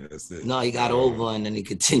already. That's it. No, he got over and then he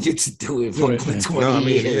continued to do it for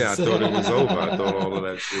 20 years. Yeah, I thought it was over. I thought all of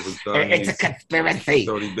that shit was done. It's a conspiracy.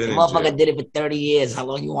 The motherfucker did it for 30 years. How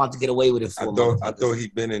long you want to get away with it for? I thought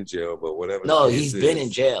he'd been in jail, but whatever. No, he's been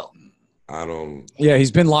in jail. I don't. Yeah,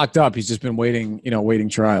 he's been locked up. He's just been waiting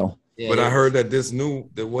trial. Yeah, but I heard that this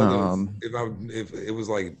there wasn't. If it was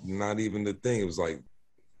like not even the thing, it was like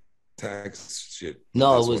tax shit.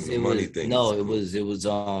 No, it was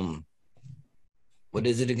what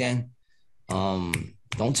is it again?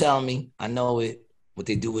 Don't tell me. I know it. What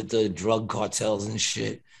they do with the drug cartels and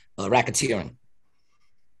shit. Racketeering.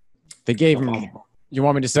 They gave him. You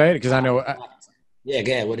want me to say it? Because I know.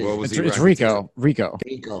 Yeah. What is it? It's Rico.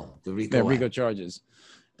 The Rico charges.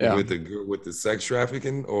 Yeah. With the sex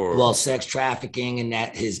trafficking sex trafficking and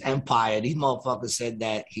that his empire. These motherfuckers said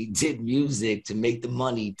that he did music to make the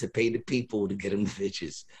money to pay the people to get him the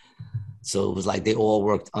bitches. So it was like they all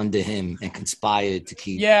worked under him and conspired to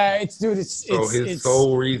keep. Yeah, his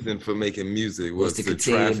sole reason for making music was to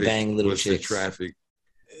continue to bang little chicks. Traffic.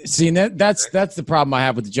 See, that's the problem I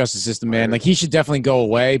have with the justice system, man. Like he should definitely go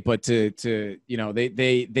away, but to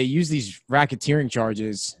they use these racketeering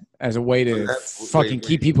charges as a way to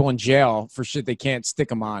keep people in jail for shit they can't stick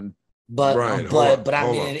them on. But I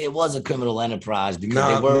mean, it was a criminal enterprise because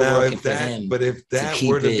they were working for him. But if that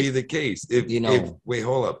were to be the case, if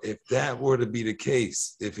that were to be the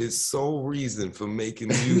case, if his sole reason for making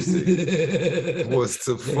music was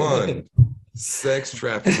to fund sex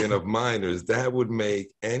trafficking of minors, that would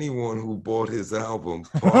make anyone who bought his album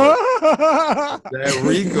part of that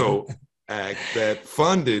RICO Act that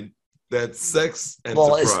funded that sex enterprise.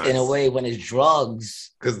 Well, it's in a way when it's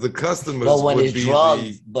drugs. Because the customers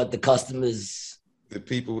but the customers... The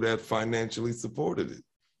people that financially supported it.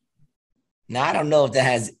 Now, I don't know if that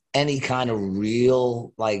has any kind of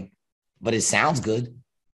real, but it sounds good.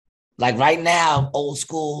 Like right now, old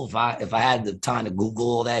school, if I had the time to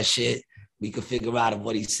Google all that shit, we could figure out if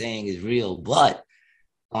what he's saying is real. But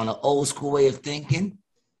on an old school way of thinking,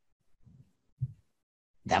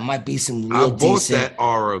 that might be some real decent. I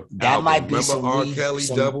bought that album. Might be remember R. Kelly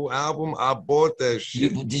double album? I bought that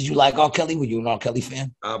shit. Did you like R. Kelly? Were you an R. Kelly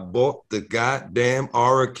fan? I bought the goddamn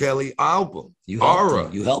R. Kelly album. You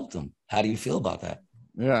helped him. How do you feel about that?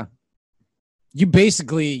 Yeah. You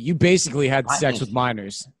basically had sex with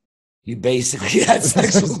minors. You basically had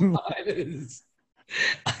sex with minors.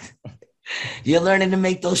 You're learning to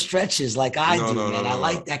make those stretches like I do, man. I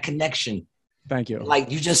like that connection. Thank you. Like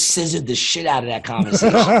you just scissored the shit out of that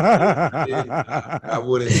conversation. I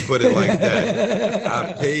wouldn't put it like that.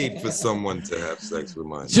 I paid for someone to have sex with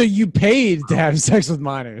minors. So you paid to have sex with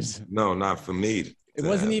minors? No, not for me. It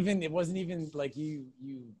wasn't even like you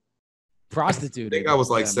prostituted. I think I was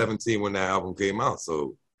like 17 when that album came out,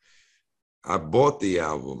 so I bought the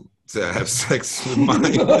album to have sex with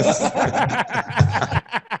minors.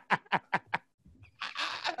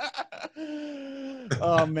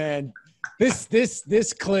 Oh man.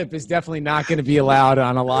 This clip is definitely not going to be allowed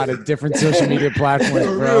on a lot of different social media platforms,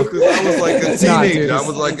 bro. Because I was like a teenager. I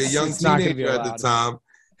was like a young it's not gonna be teenager at the allowed. time.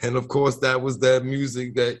 And of course, that was that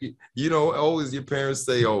music that, you know, always your parents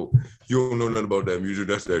say, oh, you don't know nothing about that music.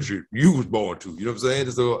 That's that shit you was born to. You know what I'm saying?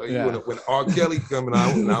 So Yeah. when R. Kelly coming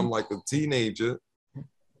out and I'm like a teenager,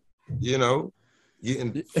 you know,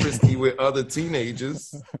 getting frisky with other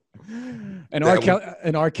teenagers.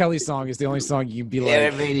 An R. Kelly song is the only song you'd be like.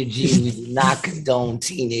 Elevated G, we do not condone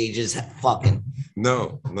teenagers fucking.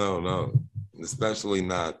 No. Especially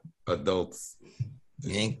not adults.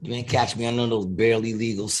 You ain't catch me on none of those barely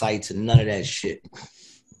legal sites and none of that shit.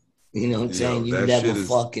 You know what I'm saying? You never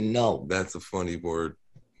fucking know. That's a funny word.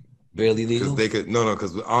 Barely legal?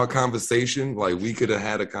 Because our conversation, like we could have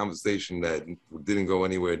had a conversation that didn't go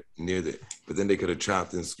anywhere near that, but then they could have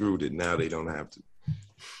chopped and screwed it. Now they don't have to.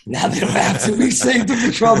 Now they don't have to. We saved them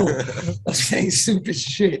the trouble of saying stupid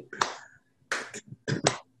shit.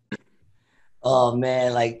 Oh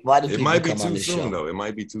man, like why do people come on this show? It might be too soon though. It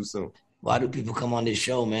might be too soon. Why do people come on this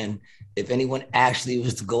show, man? If anyone actually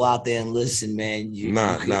was to go out there and listen, man,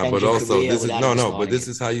 but also this is but this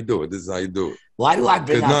is how you do it. This is how you do it. Why do I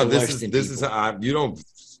bring out the worst in people? This is how you don't.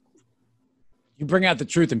 You bring out the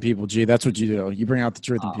truth in people, G. That's what you do. You bring out the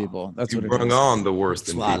truth in people. That's what it is. You bring on the worst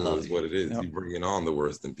in people is you. what it is. Yep. You bringing on the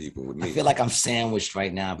worst in people with me. I feel like I'm sandwiched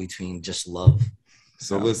right now between just love.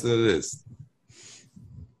 So listen to this.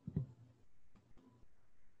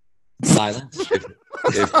 Silence.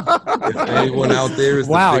 If anyone out there is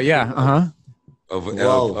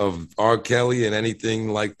of R. Kelly and anything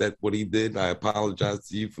like that, what he did, I apologize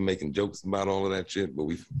to you for making jokes about all of that shit, but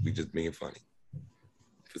we just being funny.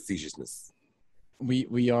 Facetiousness. We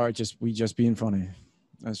just being funny.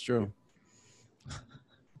 That's true.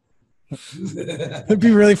 It'd be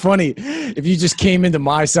really funny if you just came into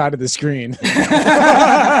my side of the screen.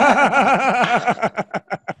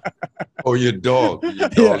 Or your dog. Your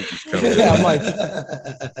dog just coming in. I'm like,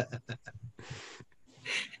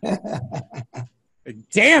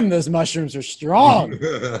 damn, those mushrooms are strong.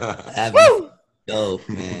 Woo! Dope,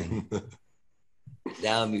 man.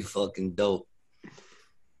 That would be fucking dope.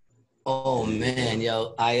 Oh man,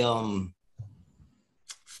 yo, I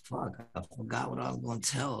forgot what I was gonna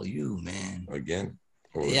tell you, man. Again?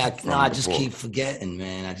 I just keep forgetting,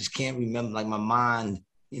 man. I just can't remember. Like my mind,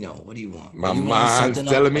 you know. What do you want? My mind's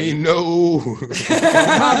telling me no.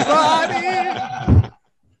 My body.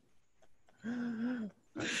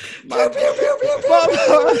 My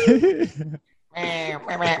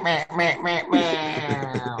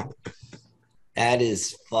That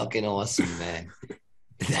is fucking awesome, man.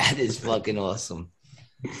 That is fucking awesome.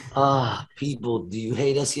 People, do you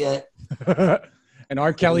hate us yet? An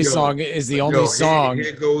R. Kelly song is the only song.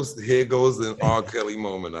 Here goes an R. Kelly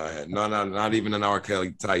moment I had. Not even an R.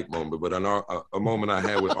 Kelly type moment, but a moment I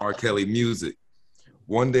had with R. Kelly music.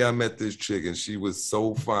 One day I met this chick and she was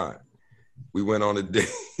so fine. We went on a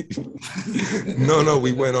date.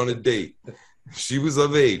 We went on a date. She was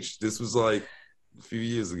of age. This was like a few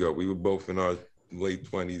years ago. We were both in our late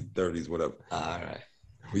 20s, 30s, whatever. All right.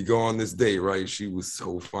 We go on this date, right? She was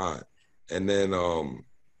so fine. And then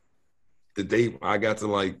the date, I got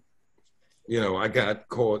to I got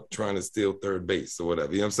caught trying to steal third base or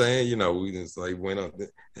whatever. You know what I'm saying? You know, we just went up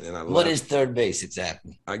there and then I left. What is third base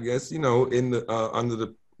exactly? I guess, in the under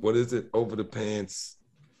the, what is it? Over the pants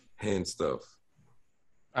hand stuff.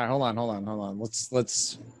 All right, hold on.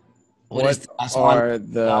 Let's I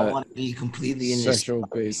want to be completely in sexual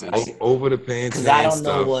bases? Over the pants because I don't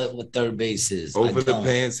know what third base is. Over the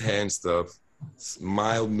pants hand stuff,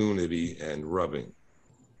 mild nudity, and rubbing.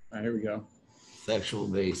 All right, here we go. Sexual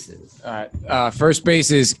bases. All right. First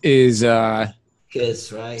base is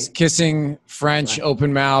kiss, right? Kissing, French, right.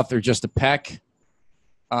 Open mouth, or just a peck.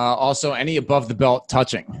 Also, any above the belt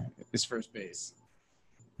touching is first base.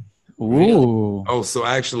 Ooh. Oh, so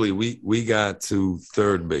actually we got to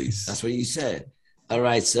third base. That's what you said. All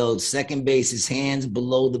right, so second base is hands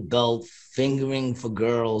below the belt, fingering for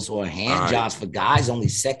girls, or hand jobs for guys. Only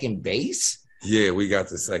second base? Yeah, we got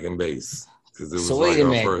to second base. So wait a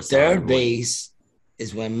minute. Third base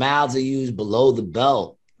is when mouths are used below the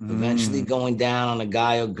belt, eventually going down on a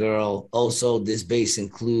guy or girl. Also, this base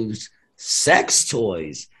includes sex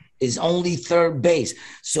toys. Is only third base.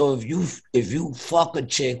 So if you fuck a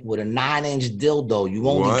chick with a 9-inch dildo, you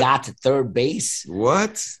only got to third base.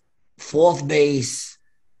 What? Fourth base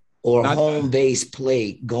or Not- home base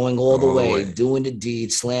plate, going all the All the way, way. doing the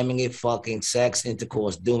deed, slamming it, fucking sex,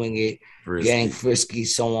 intercourse, doing it, Frisky. getting frisky,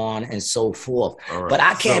 so on and so forth. All right. But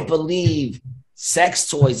I can't So- believe sex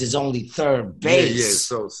toys is only third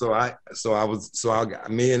base. Yeah.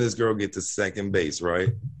 Me and this girl get to second base, right?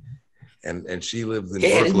 And she lives in Yeah,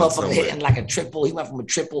 this Brooklyn motherfucker somewhere. hitting like a triple. He went from a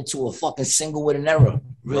triple to a fucking single with an error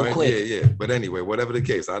real Right? quick. Yeah. But anyway, whatever the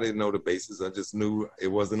case, I didn't know the bases. I just knew it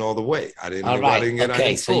wasn't all the way. I didn't. All know I right. didn't get. I Okay,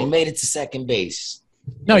 didn't so you score. made it to second base.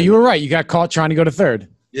 No, you were right. You got caught trying to go to third.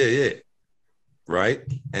 Yeah. Right,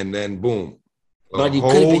 and then boom. But you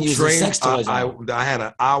could have been using sex toys I on. had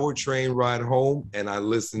an hour train ride home, and I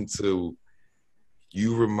listened to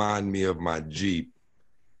 "You Remind Me of My Jeep"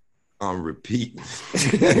 on repeat.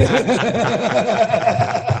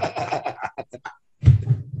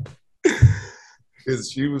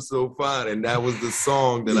 Because she was so fine, and that was the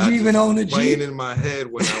song that Did I you even just own a playing Jeep? in my head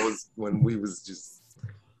when we was just.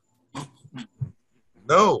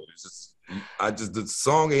 No, it's just the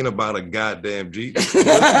song ain't about a goddamn Jeep.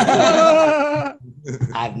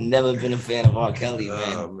 I've never been a fan of R. Kelly,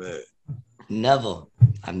 man. Oh man. Never.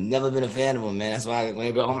 I've never been a fan of him, man. That's why when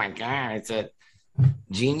they go, oh my God, it's a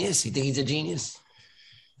genius. You think he's a genius?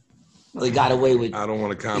 Well, he got away with I don't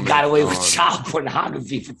want to comment. he got away with on- child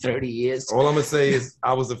pornography for 30 years. All I'm gonna say is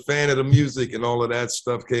I was a fan of the music and all of that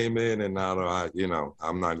stuff came in, and now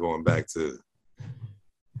I'm not going back to.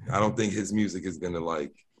 I don't think his music is gonna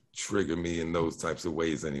like trigger me in those types of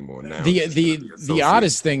ways anymore. Now The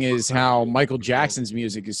oddest thing is how Michael Jackson's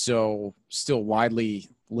music is so still widely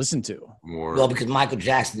listened to. more. Well, because Michael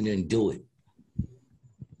Jackson didn't do it.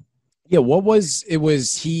 Yeah, what was it?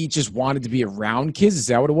 Was he just wanted to be around kids? Is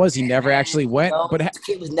that what it was? He never actually went. No, But this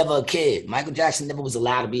kid was never a kid. Michael Jackson never was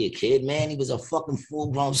allowed to be a kid, man. He was a fucking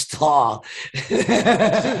full-grown star.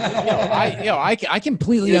 I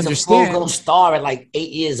completely He was a understand. full-grown star at like 8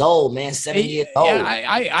 years old, man. 7 years old. Yeah,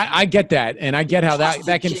 I get that, and I get how that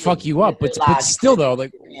can Kid, fuck you up. But realize- still, though,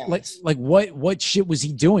 like Yeah. what shit was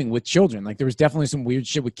he doing with children? Like there was definitely some weird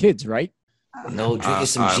shit with kids, right? No, drinking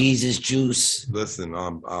some Jesus juice. Listen,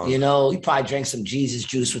 You know, he probably drank some Jesus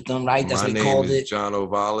juice with them, right? That's my what he name called is it. John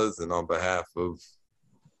Ovalas, and on behalf of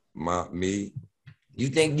me, You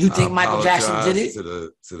think I Michael Jackson did apologize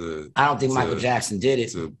it? to the I don't think to- Michael Jackson did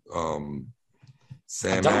it. to I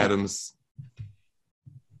Sam don't. Adams,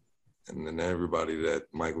 and then everybody that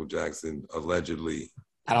Michael Jackson allegedly.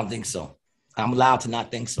 I don't think so. I'm allowed to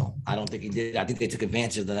not think so. I don't think he did. I think they took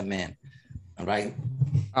advantage of that man. All right.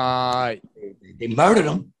 They murdered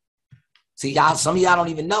him. See, y'all, some of y'all don't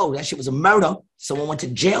even know that shit was a murder. Someone went to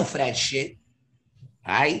jail for that shit.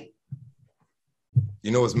 All right.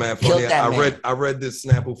 You know what's mad Killed funny? that man. I read this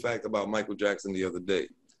Snapple fact about Michael Jackson the other day.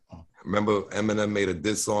 Remember Eminem made a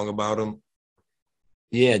diss song about him,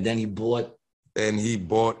 Yeah. Then he bought and he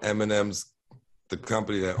bought the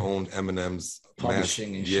company that owned Eminem's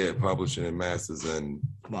Publishing and shit. publishing and masters, and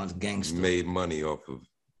come on, gangster. made money off of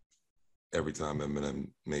every time Eminem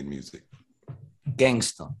made music.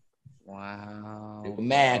 Gangster. Wow. They were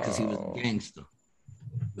mad because he was a gangster.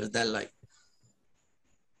 What's that like?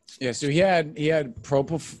 Yeah, so he had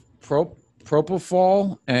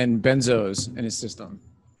propofol and benzos in his system.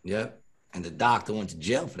 Yep. And the doctor went to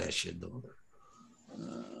jail for that shit, though.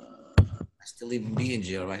 I still even be in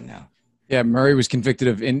jail right now. Yeah, Murray was convicted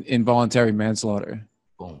of involuntary manslaughter.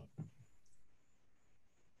 Boom.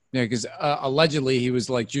 Yeah, because allegedly he was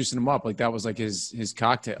like juicing him up, like that was like his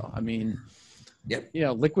cocktail. I mean, Yep. you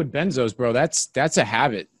know, liquid benzos, bro. That's a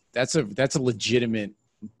habit. That's a legitimate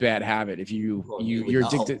bad habit. If you're know.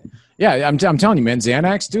 addicted. Yeah, I'm telling you, man.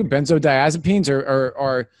 Xanax, dude. Benzodiazepines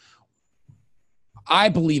are I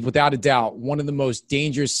believe without a doubt one of the most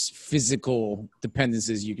dangerous physical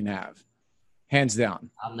dependencies you can have, hands down.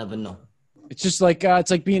 I'll never know. It's just like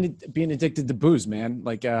it's like being addicted to booze, man.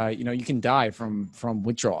 Like you know, you can die from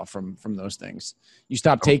withdrawal from those things. You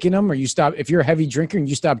stop taking them, or you stop. If you're a heavy drinker and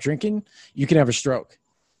you stop drinking, you can have a stroke.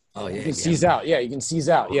 Oh yeah. You can seize out. Yeah, you can seize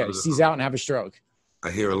out. Yeah, seize out and have a stroke.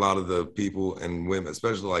 I hear a lot of the people and women,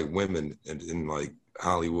 especially like women in like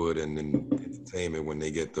Hollywood and in entertainment, when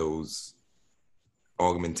they get those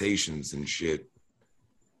augmentations and shit,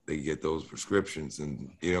 they get those prescriptions,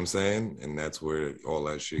 and you know what I'm saying? And that's where all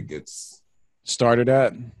that shit gets Started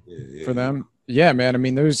at for them. Yeah, man. I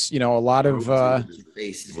mean, there's, you know, a lot of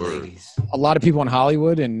Faces, Word. ladies. a lot of people in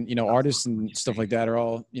Hollywood and, you know, artists and stuff like that are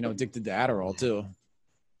all, you know, addicted to Adderall too.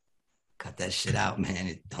 Cut that shit out, man.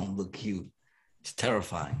 It don't look cute. It's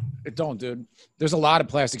terrifying. It don't, dude. There's a lot of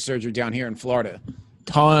plastic surgery down here in Florida.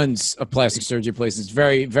 Tons of plastic surgery places.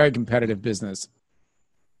 Very, very competitive business.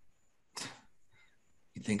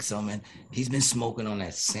 You think so, man? He's been smoking on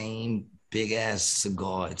that same big ass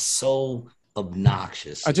cigar. It's so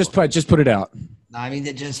obnoxious. I just put it out. No, I mean,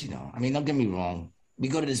 they're just, don't get me wrong. We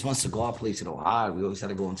go to this one cigar place in Ohio. We always had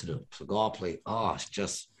to go into the cigar place. Oh, it's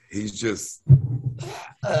just. He's just.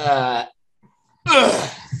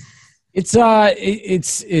 It's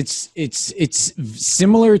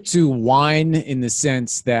similar to wine in the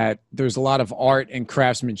sense that there's a lot of art and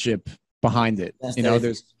craftsmanship behind it.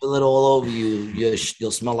 There's a little all over you.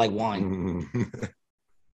 You'll smell like wine.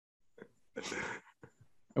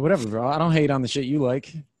 Whatever, bro. I don't hate on the shit you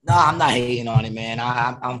like. No, I'm not hating on it, man.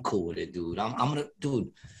 I'm cool with it, dude.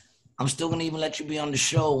 I'm still gonna even let you be on the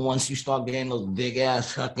show once you start getting those big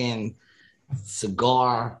ass fucking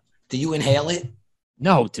cigar. Do you inhale it?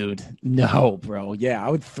 No, dude. No, bro. Yeah, I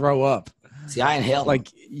would throw up. See, I inhale.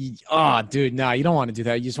 Dude, no, you don't want to do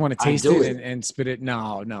that. You just want to taste it and spit it.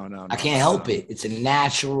 No. I can't help it. It's a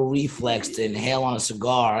natural reflex to inhale on a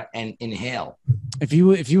cigar and inhale. If you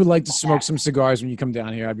would like to smoke some cigars when you come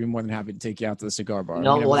down here, I'd be more than happy to take you out to the cigar bar. And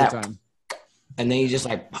then you just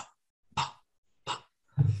like.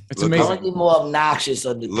 It's amazing. Probably more obnoxious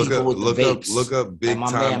of the people with the vapes. Look up Big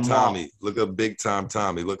Time Tommy. Look up Big Time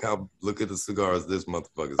Tommy. Look at the cigars this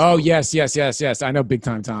motherfucker. Oh yes. I know Big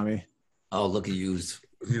Time Tommy. Oh, look at you. He's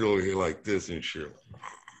over here like this and shit.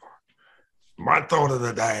 My thought of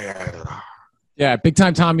the day. Yeah, Big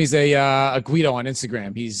Time Tommy's a Guido on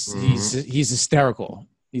Instagram. He's hysterical.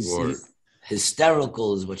 He's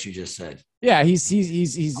hysterical is what you just said. Yeah, he's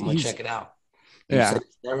I'm gonna check it out. You said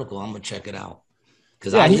hysterical. I'm gonna check it out.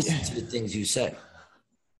 Because I listen to the things you say.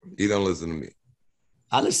 You don't listen to me.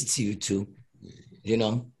 I listen to you too.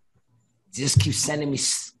 Just keep sending me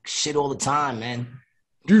shit all the time, man.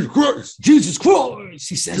 Jesus Christ.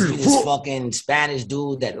 He sends me this fucking Spanish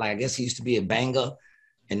dude that, I guess he used to be a banger.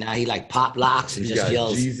 And now he pop locks and just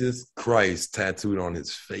yells. Jesus Christ tattooed on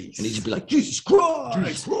his face. And he just be like, Jesus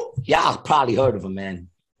Christ. Yeah, I've probably heard of him, man.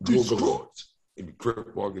 Google it. He'd be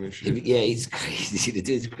crip walking and shit. He's crazy. The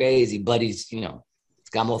dude's crazy, but he's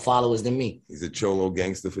got more followers than me. He's a cholo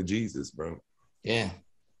gangster for Jesus, bro. Yeah.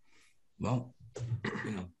 Well,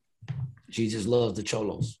 Jesus loves the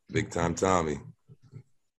cholos. Big Time Tommy.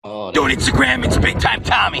 Oh, on Instagram, it's Big Time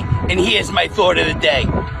Tommy. And here's my thought of the day.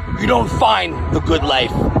 You don't find the good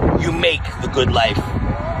life. You make the good life.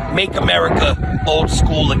 Make America old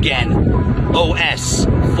school again. OS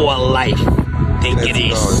for life. Think it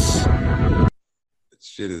is. That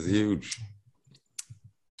shit is huge.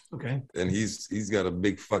 Okay. And he's got a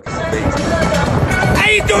big fucking face. How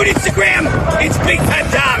you doing, Instagram? It's Big Time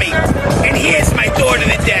Tommy. And here's my thought of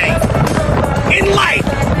the day. In life,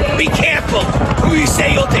 be careful who you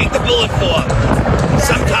say you'll take the bullet for.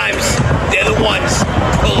 Sometimes they're the ones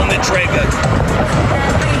pulling the trigger.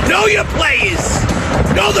 Know your players.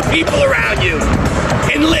 Know the people around you.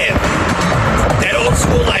 And live that old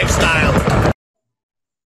school lifestyle.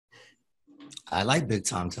 I like Big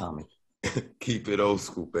Time Tommy. Keep it old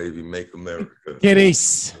school, baby. Make America.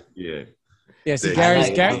 Kitties. Yeah. Yeah, so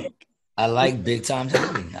Gary. I like Big Time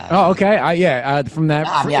Tommy. Okay. From that.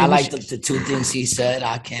 I like the two things he said.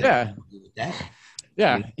 I can't agree with that.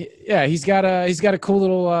 Yeah. He's got a cool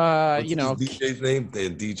little What's his DJ's name? They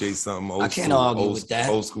DJ something old. I can't argue with that.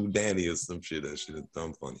 Old school Danny or some shit. That shit is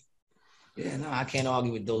dumb funny. Yeah, no, I can't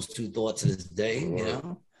argue with those two thoughts to this day.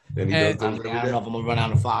 And he I don't know if I'm gonna run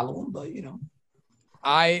out and follow him, but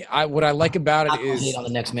what I like about it is hate on the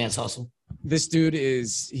next man's hustle. This dude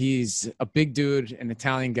he's a big dude, an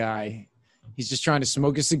Italian guy. He's just trying to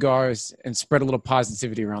smoke his cigars and spread a little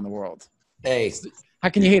positivity around the world. Hey, how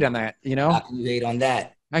can you hate on that? How can you hate on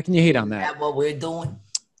that? How can you hate on that? Is that what we're doing?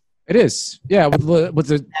 It is. Yeah, with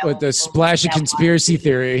the splash of conspiracy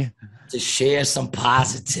theory. To share some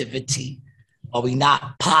positivity. Are we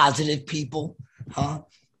not positive people? Huh?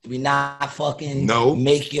 Do we not fucking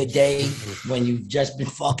make your day when you've just been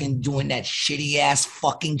fucking doing that shitty ass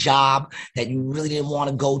fucking job that you really didn't want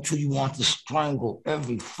to go to? You want to strangle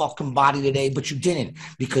every fucking body today, but you didn't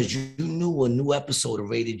because you knew a new episode of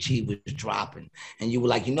Rated G was dropping. And you were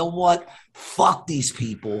like, you know what? Fuck these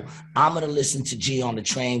people. I'm going to listen to G on the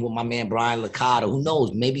train with my man Brian Licata. Who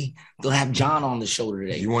knows? Maybe they'll have John on the show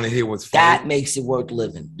today. You want to hear what's funny? That makes it worth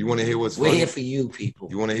living. You want to hear what's funny? We're here for you, people.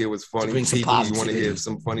 You want to hear what's funny? People, you want to hear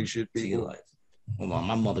some funny shit, people? Hold on,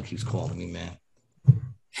 my mother keeps calling me, man.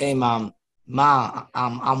 Hey, Mom,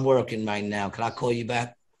 I'm working right now. Can I call you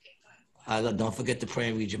back? Don't forget to pray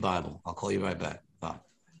and read your Bible. I'll call you right back. Bye.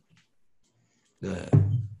 Go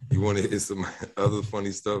ahead. You want to hear some other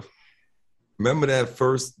funny stuff? Remember that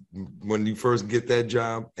when you first get that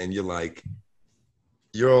job and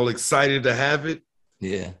you're all excited to have it?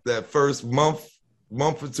 Yeah. That first month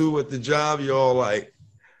or two at the job, you're all like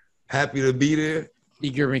happy to be there.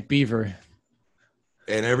 Eager McBeaver.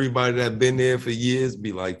 And everybody that been there for years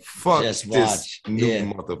be like, fuck Just this watch. new Yeah.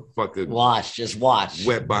 motherfucker. Just watch.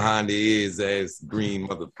 Wet behind the ears ass green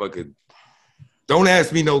motherfucker. Don't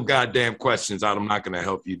ask me no goddamn questions. I'm not going to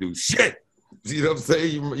help you do shit. You know what I'm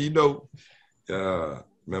saying? You know,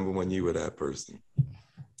 remember when you were that person.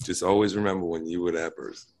 Just always remember when you were that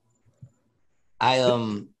person. I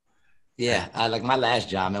like my last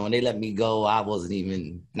job, man. When they let me go, I wasn't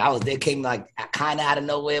even. They came like kind of out of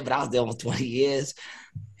nowhere, but I was there almost 20 years,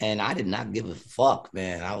 and I did not give a fuck,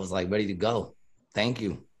 man. I was like ready to go. Thank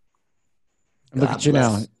you. Look at you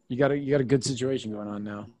now. You got a good situation going on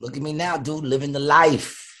now. Look at me now, dude. Living the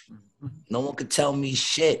life. No one could tell me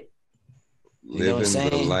shit. You know what I'm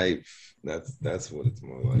saying? Living the life. That's what it's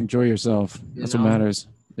more like. Enjoy yourself. That's what matters.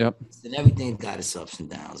 Yep. And everything's got its ups and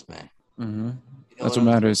downs, man. Mm-hmm. You know That's what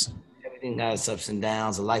matters. Everything got its ups and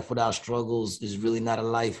downs. A life without struggles is really not a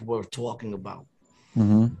life worth talking about.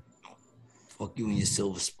 Mm-hmm. Fuck you and your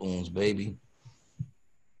silver spoons, baby.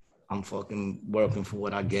 I'm fucking working for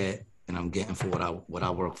what I get, and I'm getting for what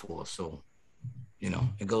I work for. So, you know,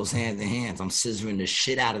 it goes hand in hand. I'm scissoring the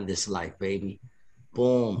shit out of this life, baby.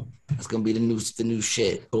 Boom. That's gonna be the new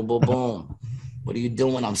shit. Boom, boom, boom. What are you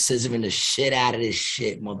doing? I'm scissoring the shit out of this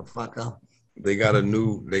shit, motherfucker. They got a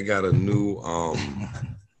new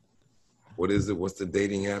what is it? What's the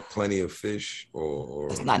dating app? Plenty of Fish or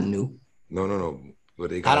It's not new. No. But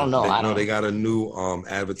they got, I don't know. They got a new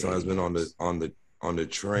advertisement on the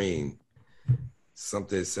train.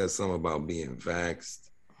 Something says something about being vaxxed,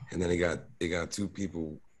 and then they got two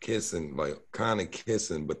people kissing, like kind of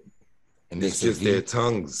kissing, but it's just their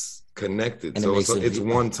tongues connected. So it's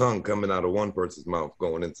one tongue coming out of one person's mouth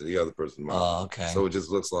going into the other person's mouth. Oh, okay. So it just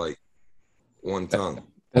looks like one tongue.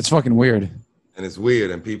 That's fucking weird. And it's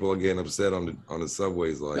weird, and people are getting upset on the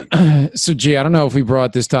subways. Like, so, G, I don't know if we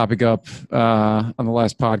brought this topic up on the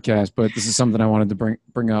last podcast, but this is something I wanted to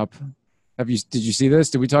bring up. Did you see this?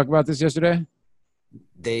 Did we talk about this yesterday?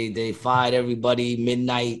 They fired everybody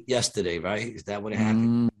midnight yesterday, right? Is that what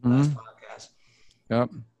happened? Mm-hmm. Last podcast.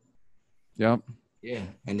 Yep. Yeah,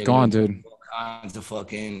 and they're gone, dude. All kinds of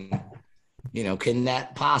fucking, can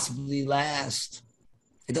that possibly last?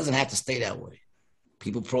 It doesn't have to stay that way.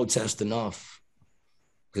 People protest enough.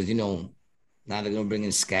 Because, now they're going to bring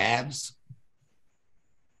in scabs.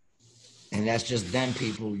 And that's just them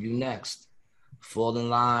people. You next. Fall in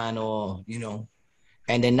line or,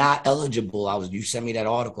 And they're not eligible. You sent me that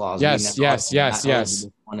article. Yes.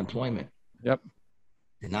 Unemployment. Yep.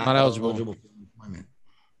 They're not eligible for unemployment.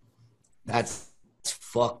 That's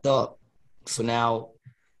fucked up. So now,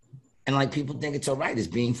 and people think it's all right. It's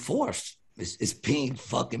being forced. It's being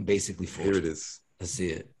fucking basically forced. Here it is. Let's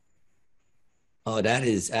see it. Oh, that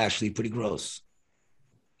is actually pretty gross.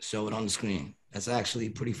 Show it on the screen. That's actually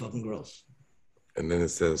pretty fucking gross. And then it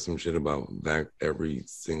says some shit about every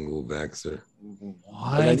single vaxxer.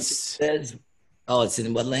 What? It says, it's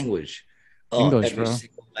in what language? English, every bro.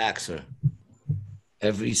 Single vaxxer.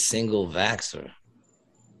 Every single vaxxer.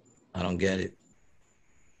 I don't get it.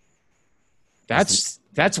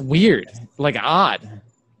 That's weird. Like odd.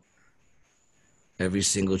 Every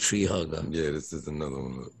single tree hugger. Yeah, this is another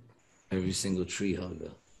one. Look. Every single tree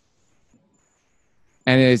hugger.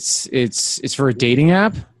 And it's for a dating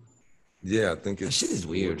app? Yeah, I think That shit is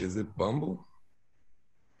weird. Is it Bumble?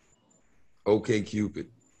 Okay, Cupid.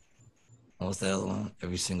 What's the other one?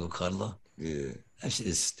 Every single cuddler. Yeah. That shit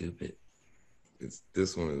is stupid.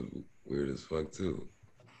 This one is weird as fuck too.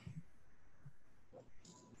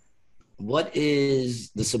 What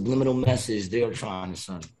is the subliminal message they're trying to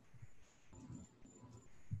send?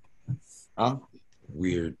 Huh?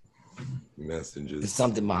 Weird messages. There's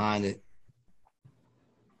something behind it.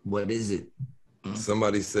 What is it?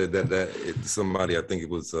 Somebody said somebody, I think it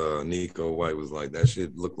was Nico White, was like, that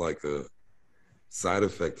shit looked like a side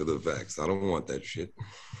effect of the vax. I don't want that shit.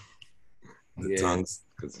 The tongues,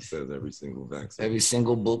 because it says every single vax. Every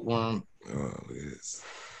single bookworm. Oh, look at this.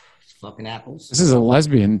 Fucking apples. This is a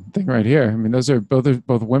lesbian thing right here. I mean, those are both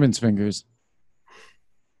women's fingers.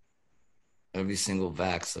 Every single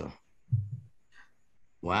vaxxer.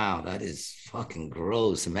 Wow, that is fucking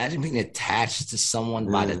gross. Imagine being attached to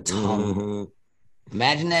someone by the tongue. Mm-hmm.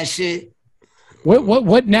 Imagine that shit.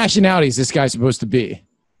 What nationality is this guy supposed to be?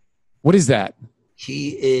 What is that? He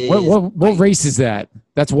is. What race is that?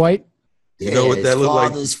 That's white. You know what that look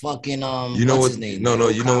like? Father's fucking You know what's what? His name? No.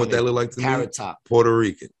 You know what that look like to Carrot me? Top. Puerto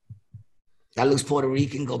Rican. That looks Puerto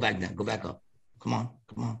Rican. Go back then. Go back up. Come on.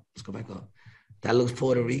 Let's go back up. That looks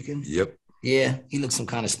Puerto Rican. Yep. Yeah, he looks some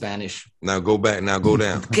kind of Spanish. Now go back. Now go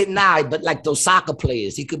down. But like those soccer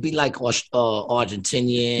players, he could be like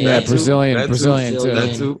Argentinian. Yeah, Brazilian too.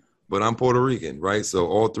 That too. but I'm Puerto Rican, right? So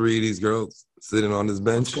all three of these girls sitting on this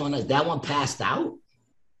bench. What's going on? Is that one passed out?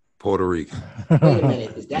 Puerto Rican. Wait a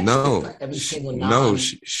minute. Is that No, every single no,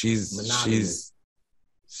 she's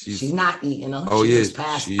not eating her. Oh, she yeah, is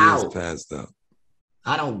passed she out. is passed out.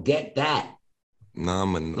 I don't get that. Nah,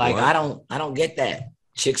 man. Like, what? I don't get that.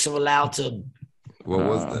 Chicks are allowed to. What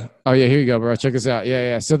was that? Oh yeah, here you go, bro. Check this out.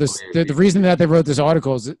 Yeah. So the reason that they wrote this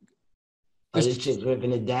article is This chick's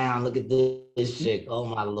ripping it down. Look at this chick. Oh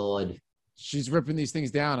my Lord. she's ripping these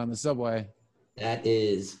things down on the subway. That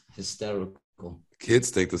is hysterical.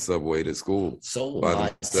 Kids take the subway to school So by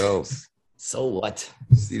what? themselves. So what?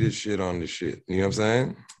 See this shit on the shit. You know what I'm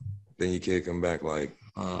saying? Then your kid come back like,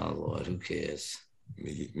 Oh Lord, who cares?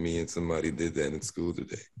 me and somebody did that in school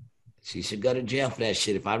today. She should go to jail for that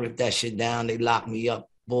shit. If I rip that shit down, they lock me up,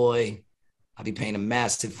 boy. I'll be paying a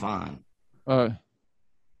massive fine. Oh,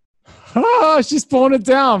 she's pulling it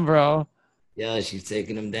down, bro. Yeah, she's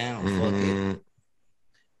taking them down. Fuck Mhm. it.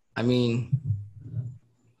 I mean,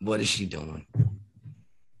 what is she doing?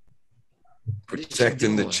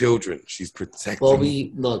 Protecting the children. She's protecting. Well,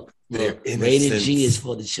 look. their Rated G innocence. is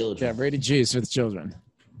for the children. Yeah, rated G is for the children.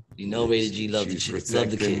 You know, rated G love the She's kids.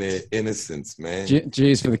 Love the protecting kids. their innocence, man.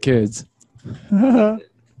 G is for the kids.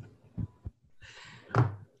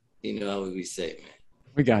 You know how we say, man.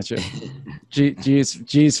 We got you. G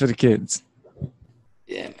is for the kids.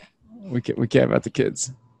 Yeah, man. We care about the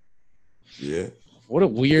kids. Yeah. What a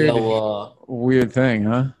weird weird thing,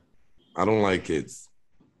 huh? I don't like kids.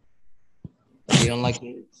 You don't like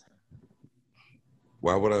kids?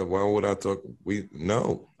 Why would I talk?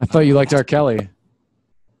 No. I thought you liked R. Kelly.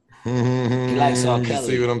 He likes R. You Kelly.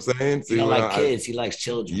 see what I'm saying? See He don't what like kids. He likes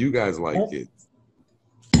children. You guys like kids.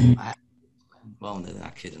 Well, they're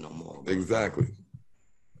not kids no more. Exactly.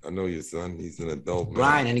 I know your son. He's an adult man.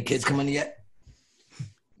 Brian, any kids coming yet?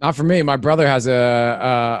 Not for me. My brother has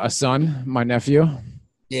a son, my nephew.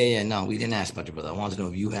 Yeah. No, we didn't ask about your brother. I wanted to know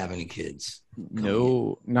if you have any kids.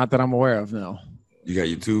 No, not that I'm aware of, no. You got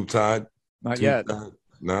your tube tied? Not yet.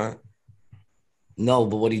 Nah. No,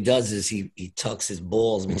 but what he does is he tucks his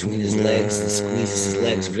balls between his legs and squeezes his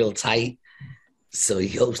legs real tight. So he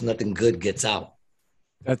hopes nothing good gets out.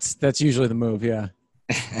 That's usually the move, yeah.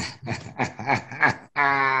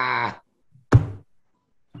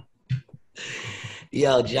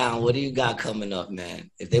 Yo, John, what do you got coming up, man?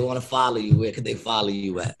 If they want to follow you, where could they follow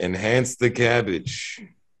you at? Enhance the Cabbage.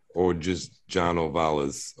 Or just John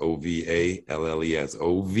Ovalles. OVALLES. OVALLES.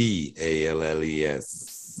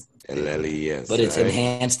 LLES. But it's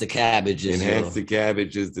Enhance the Cabbage. Enhance the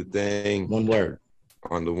Cabbage is the thing. One word.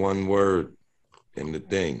 On the one word in the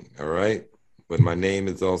thing. All right. But my name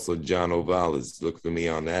is also John Ovalles. Look for me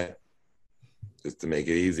on that. Just to make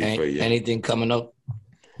it easy for you. Anything coming up?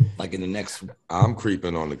 Like in the next. I'm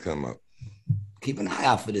creeping on the come up. Keep an eye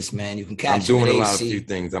out for this, man. You can catch. I'm doing a lot of few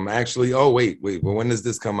things. I'm actually. Oh wait. Well, when does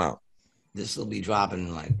this come out? This will be dropping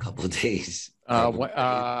in like a couple of days.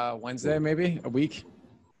 Wednesday, maybe a week.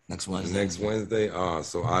 Next Wednesday. Next Wednesday.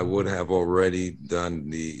 So I would have already done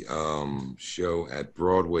the show at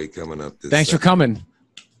Broadway coming up. Thanks for coming.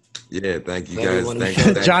 Yeah, thank you guys.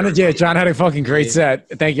 Thank you. John had a fucking great set.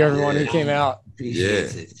 Thank you everyone who came out.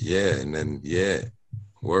 Yeah, and then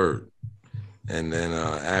word. And then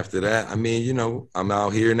after that, I mean, you know, I'm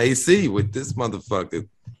out here in AC with this motherfucker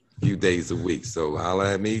a few days a week. So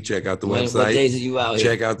holla at me, check out the website. What days are you out here?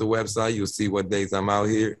 Check out the website. You'll see what days I'm out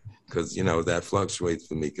here. Because, you know, that fluctuates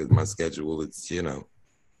for me because my schedule, it's, you know.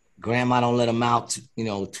 Grandma don't let him out,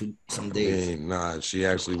 to some days. I mean, nah, she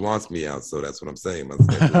actually wants me out. So that's what I'm saying. My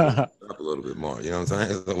schedule up a little bit more. You know what I'm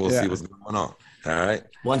saying? So we'll see what's going on. All right.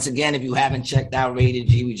 Once again, if you haven't checked out Rated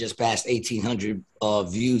G, we just passed 1,800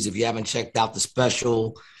 views. If you haven't checked out the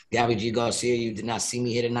special, Gary G. Garcia, you did not see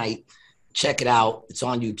me here tonight. Check it out. It's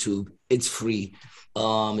on YouTube. It's free.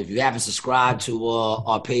 If you haven't subscribed to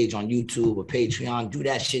our page on YouTube or Patreon, do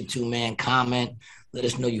that shit too, man. Comment. Let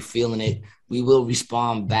us know you feeling it. We will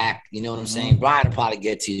respond back. You know what I'm saying? Brian will probably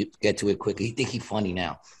get to it quickly. He think he's funny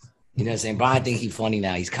now. You know what I'm saying? Brian think he's funny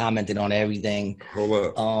now. He's commented on everything.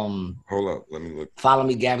 Hold up. Let me look. Follow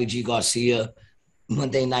me, Gary G. Garcia.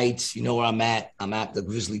 Monday nights, you know where I'm at. I'm at the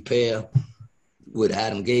Grizzly Pear with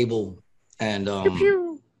Adam Gable and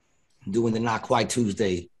doing the Not Quite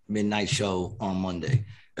Tuesday midnight show on Monday.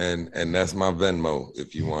 And that's my Venmo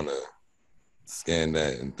if you want to scan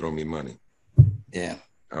that and throw me money. Yeah.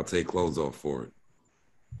 I'll take clothes off for it.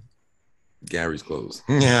 Gary's clothes.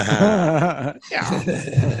 He's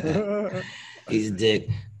a dick.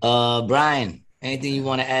 Brian, anything you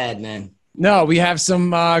want to add, man? No, we have some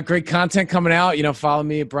great content coming out. You know, follow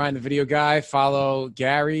me at Brian the Video Guy. Follow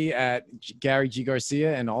Gary at Gary G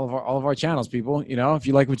Garcia, and all of our channels. People, you know, if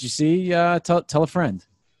you like what you see, tell a friend.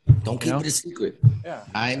 Don't keep it a secret. Yeah.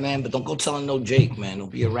 All right, man. But don't go telling no Jake, man.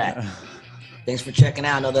 Don't be a rat. Thanks for checking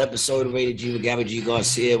out another episode of Rated G with Gary G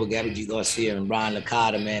Garcia, and Brian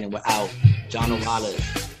Licata, man. And we're out. John O'Malley.